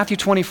me to Matthew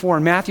 24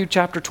 and Matthew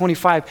chapter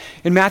 25,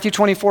 in Matthew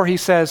 24 he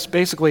says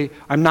basically,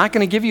 I'm not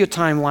going to give you a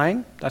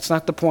timeline. That's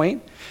not the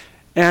point.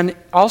 And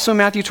also in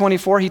Matthew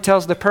 24 he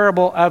tells the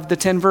parable of the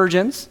 10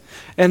 virgins.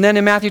 And then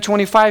in Matthew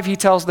 25 he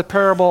tells the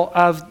parable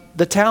of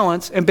the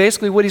talents. And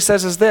basically what he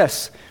says is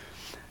this: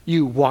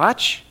 you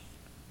watch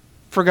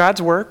for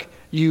God's work,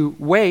 you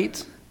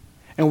wait,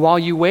 and while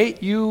you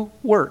wait, you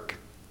work.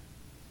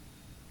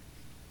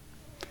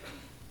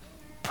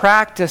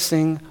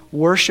 Practicing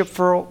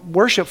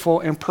worshipful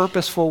and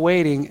purposeful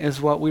waiting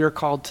is what we are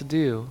called to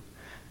do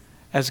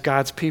as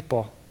God's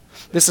people.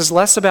 This is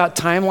less about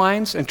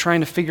timelines and trying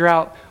to figure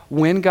out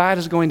when God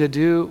is going to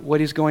do what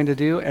he's going to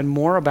do, and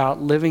more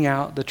about living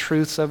out the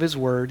truths of his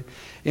word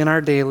in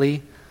our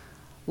daily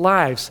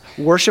lives.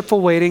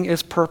 Worshipful waiting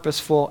is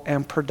purposeful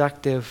and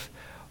productive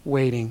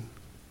waiting.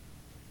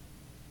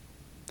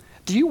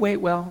 Do you wait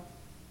well?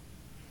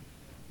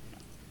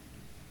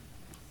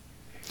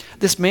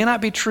 This may not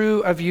be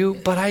true of you,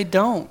 but I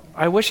don't.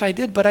 I wish I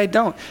did, but I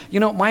don't. You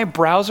know, my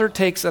browser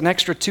takes an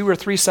extra 2 or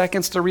 3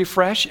 seconds to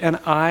refresh, and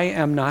I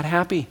am not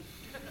happy.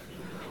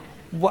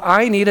 Well,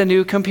 I need a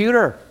new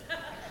computer.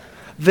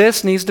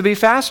 This needs to be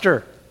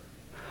faster.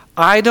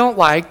 I don't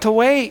like to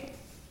wait.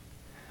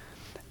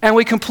 And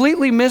we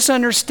completely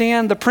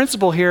misunderstand the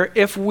principle here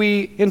if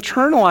we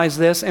internalize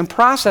this and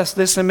process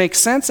this and make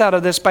sense out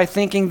of this by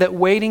thinking that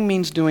waiting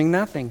means doing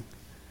nothing.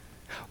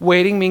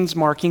 Waiting means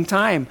marking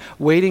time.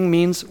 Waiting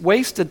means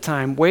wasted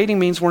time. Waiting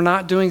means we're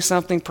not doing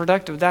something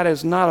productive. That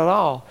is not at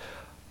all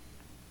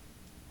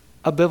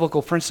a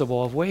biblical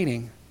principle of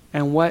waiting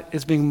and what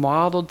is being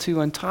modeled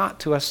to and taught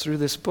to us through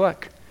this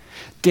book.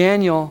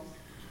 Daniel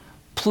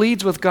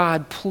pleads with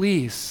God,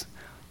 please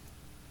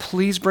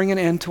bring an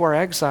end to our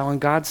exile.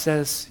 And God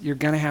says, you're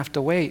going to have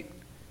to wait.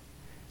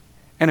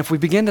 And if we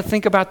begin to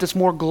think about this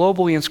more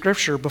globally in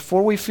Scripture,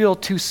 before we feel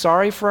too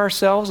sorry for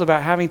ourselves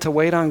about having to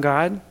wait on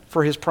God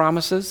for his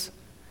promises,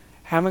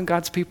 haven't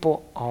God's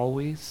people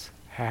always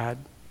had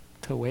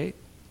to wait?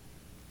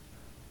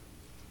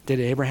 Did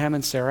Abraham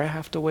and Sarah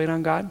have to wait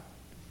on God?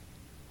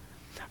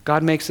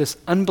 God makes this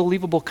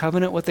unbelievable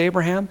covenant with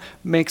Abraham,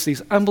 makes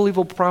these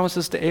unbelievable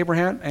promises to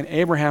Abraham, and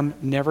Abraham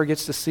never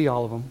gets to see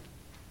all of them.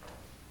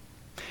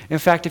 In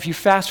fact, if you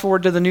fast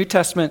forward to the New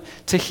Testament,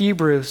 to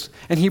Hebrews,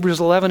 and Hebrews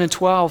 11 and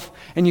 12,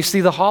 and you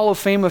see the hall of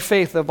fame of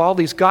faith of all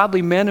these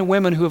godly men and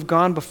women who have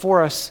gone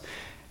before us,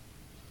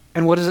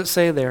 and what does it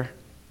say there?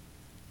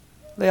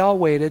 They all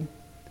waited.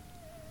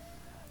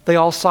 They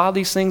all saw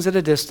these things at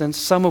a distance,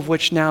 some of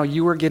which now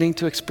you are getting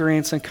to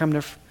experience and come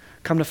to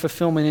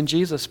fulfillment in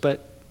Jesus.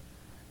 But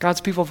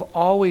God's people have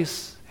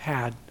always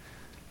had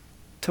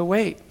to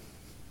wait.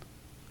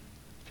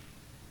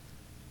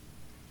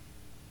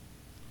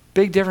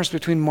 Big difference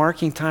between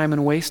marking time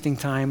and wasting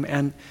time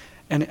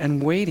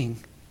and waiting.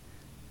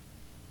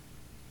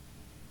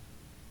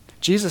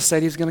 Jesus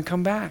said he's going to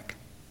come back.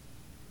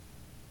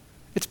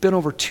 It's been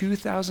over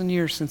 2,000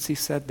 years since he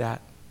said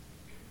that.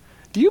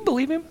 Do you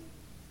believe him?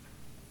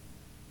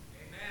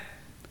 Amen.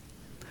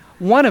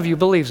 One of you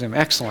believes him.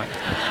 Excellent.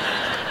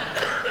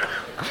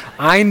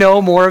 I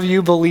know more of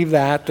you believe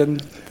that than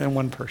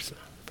one person.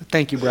 But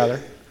thank you,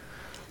 brother.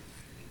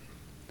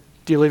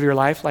 Do you live your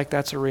life like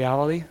that's a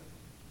reality?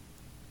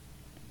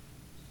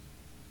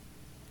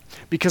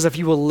 Because if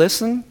you will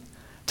listen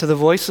to the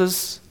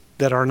voices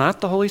that are not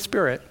the Holy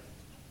Spirit,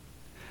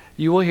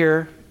 you will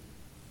hear,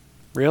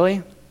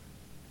 really?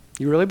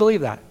 You really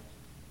believe that?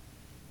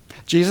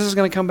 Jesus is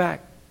going to come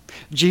back.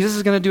 Jesus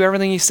is going to do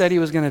everything he said he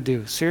was going to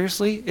do.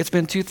 Seriously? It's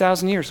been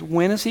 2,000 years.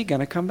 When is he going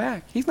to come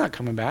back? He's not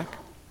coming back.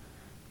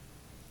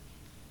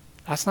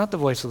 That's not the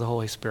voice of the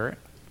Holy Spirit.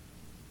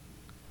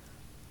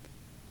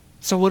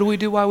 So what do we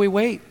do while we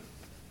wait?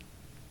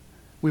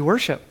 We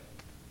worship.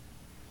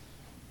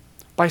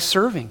 By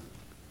serving.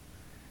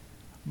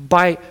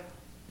 By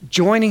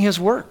joining his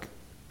work.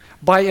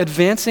 By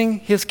advancing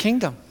his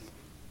kingdom.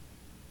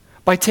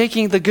 By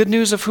taking the good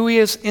news of who he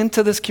is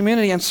into this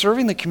community and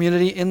serving the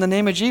community in the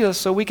name of Jesus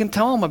so we can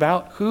tell them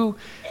about who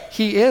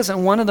he is.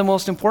 And one of the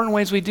most important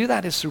ways we do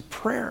that is through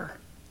prayer.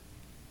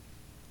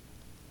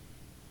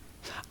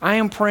 I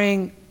am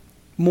praying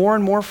more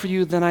and more for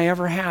you than I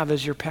ever have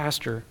as your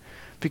pastor,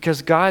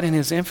 because God in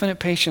his infinite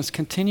patience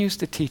continues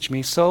to teach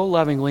me so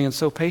lovingly and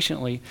so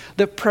patiently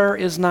that prayer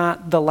is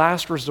not the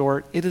last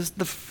resort, it is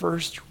the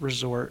first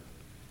resort.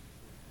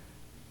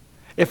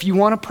 If you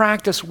want to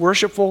practice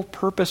worshipful,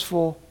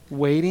 purposeful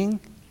waiting,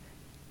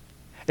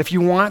 if you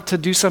want to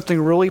do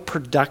something really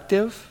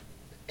productive,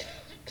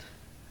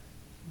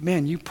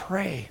 man, you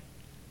pray.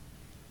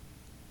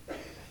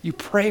 You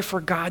pray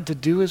for God to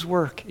do his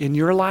work in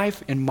your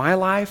life, in my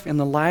life, in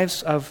the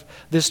lives of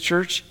this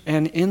church,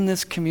 and in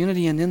this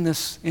community, and in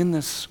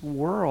this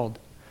world.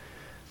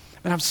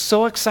 And I'm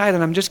so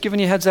excited. I'm just giving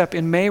you a heads up.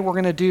 In May, we're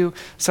going to do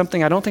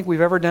something I don't think we've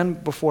ever done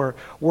before.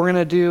 We're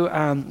going to do,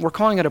 we're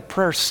calling it a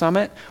prayer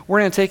summit. We're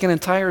going to take an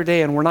entire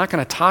day, and we're not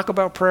going to talk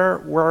about prayer.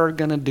 We're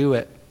going to do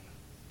it.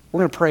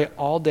 We're going to pray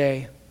all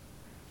day.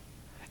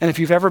 And if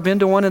you've ever been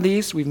to one of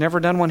these, we've never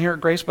done one here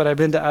at Grace, but I've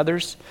been to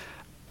others.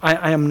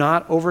 I am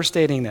not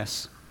overstating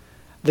this.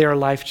 They are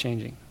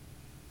life-changing.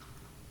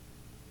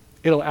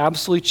 It'll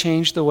absolutely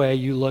change the way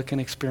you look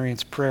and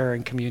experience prayer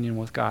and communion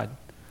with God.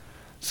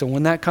 So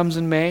when that comes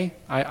in May,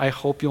 I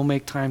hope you'll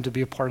make time to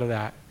be a part of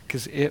that,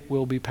 because it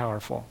will be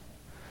powerful.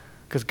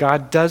 Because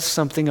God does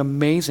something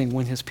amazing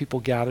when his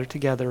people gather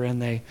together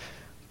and they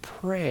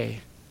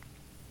pray.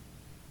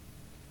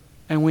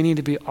 And we need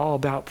to be all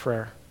about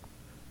prayer.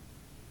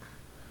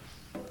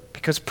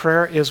 Because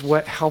prayer is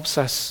what helps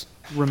us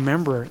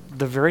remember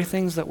the very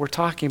things that we're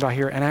talking about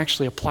here and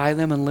actually apply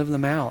them and live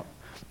them out.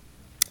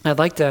 I'd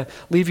like to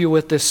leave you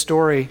with this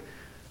story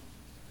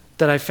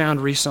that I found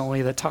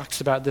recently that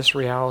talks about this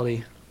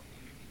reality.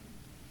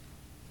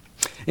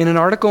 In an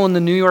article in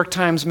the New York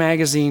Times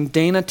Magazine,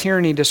 Dana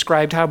Tierney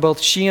described how both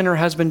she and her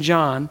husband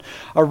John,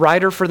 a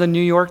writer for the New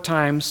York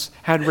Times,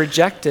 had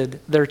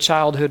rejected their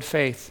childhood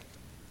faith.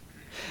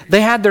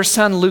 They had their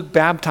son Luke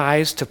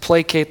baptized to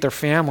placate their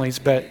families,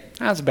 but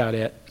that's about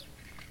it.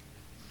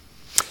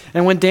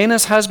 And when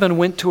Dana's husband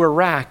went to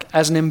Iraq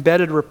as an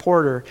embedded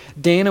reporter,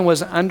 Dana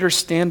was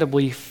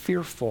understandably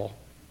fearful.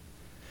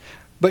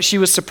 But she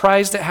was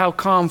surprised at how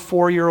calm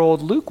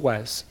 4-year-old Luke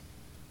was.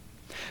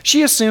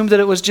 She assumed that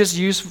it was just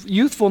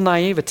youthful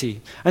naivety,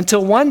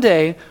 until one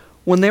day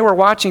when they were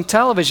watching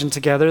television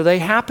together, they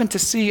happened to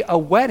see a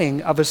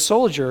wedding of a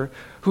soldier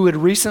who had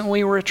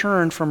recently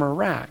returned from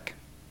Iraq.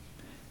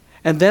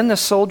 And then the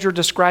soldier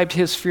described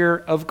his fear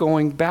of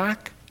going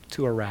back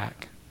to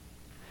Iraq.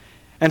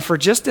 And for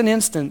just an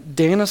instant,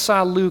 Dana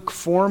saw Luke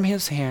form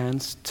his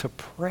hands to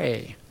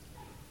pray.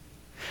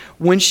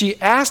 When she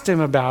asked him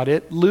about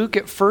it, Luke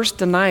at first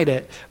denied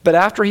it, but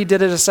after he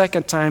did it a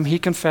second time, he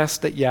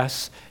confessed that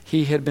yes,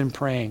 he had been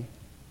praying.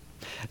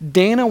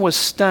 Dana was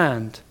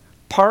stunned,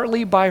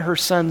 partly by her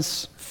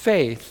son's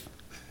faith,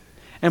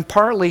 and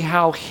partly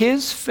how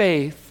his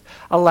faith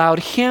allowed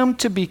him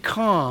to be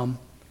calm,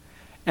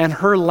 and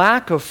her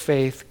lack of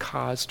faith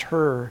caused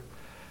her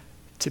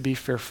to be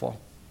fearful.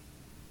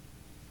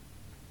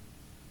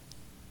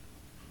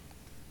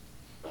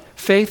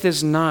 Faith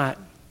is not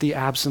the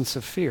absence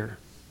of fear.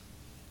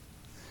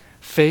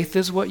 Faith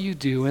is what you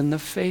do in the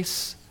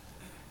face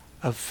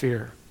of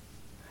fear.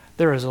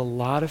 There is a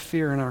lot of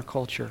fear in our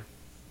culture.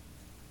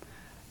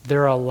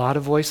 There are a lot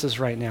of voices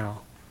right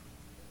now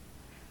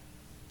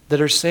that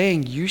are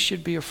saying you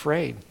should be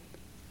afraid.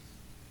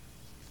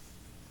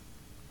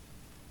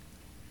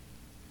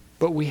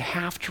 But we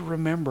have to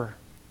remember,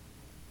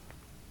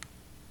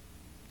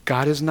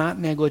 God is not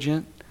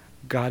negligent.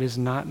 God is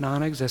not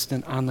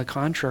non-existent. On the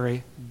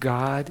contrary,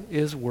 God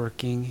is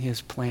working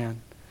his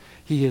plan.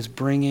 He is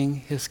bringing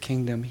his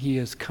kingdom. He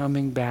is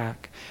coming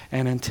back.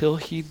 And until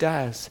he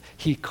does,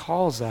 he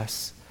calls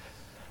us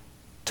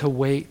to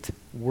wait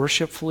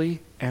worshipfully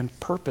and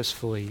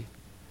purposefully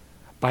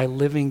by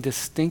living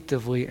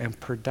distinctively and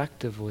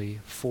productively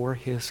for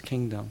his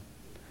kingdom.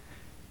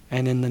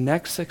 And in the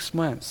next 6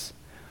 months,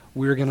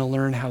 we're going to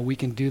learn how we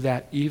can do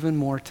that even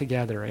more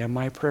together. And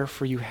my prayer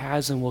for you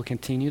has and will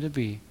continue to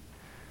be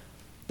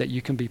that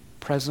you can be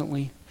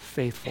presently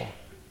faithful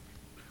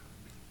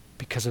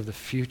because of the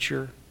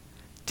future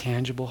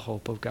tangible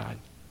hope of God.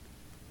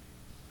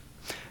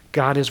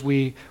 God, as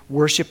we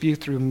worship you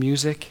through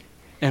music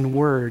and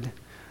word,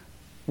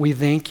 we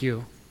thank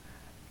you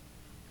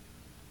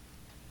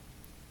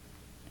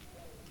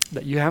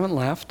that you haven't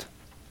left,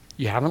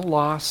 you haven't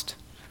lost,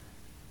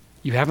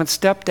 you haven't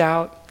stepped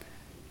out,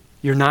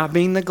 you're not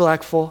being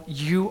neglectful,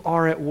 you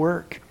are at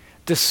work.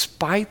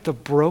 Despite the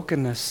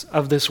brokenness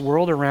of this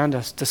world around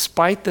us,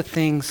 despite the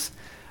things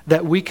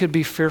that we could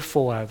be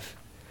fearful of,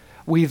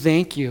 we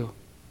thank you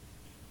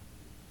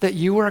that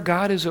you are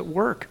God who's at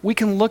work. We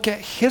can look at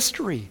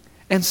history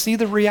and see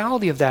the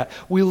reality of that.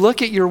 We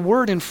look at your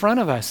word in front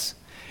of us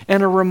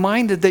and are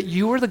reminded that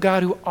you are the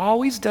God who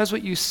always does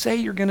what you say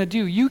you're going to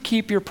do. You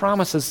keep your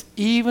promises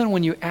even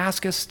when you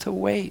ask us to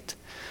wait.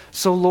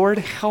 So Lord,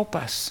 help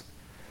us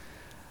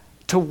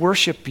to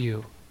worship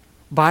you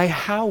by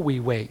how we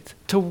wait,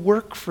 to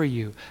work for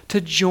you, to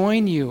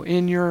join you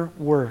in your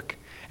work,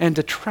 and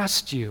to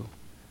trust you,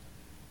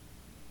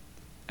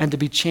 and to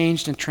be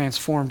changed and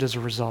transformed as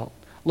a result.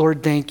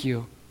 Lord, thank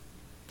you.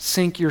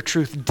 Sink your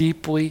truth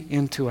deeply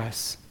into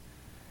us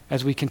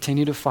as we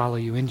continue to follow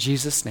you. In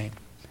Jesus' name,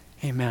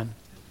 amen.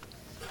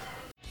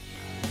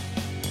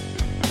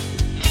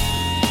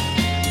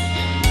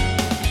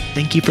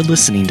 Thank you for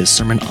listening to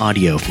sermon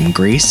audio from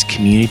Grace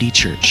Community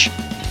Church.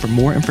 For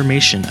more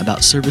information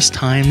about service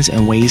times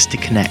and ways to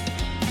connect,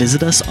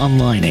 visit us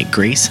online at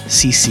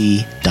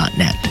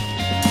gracecc.net.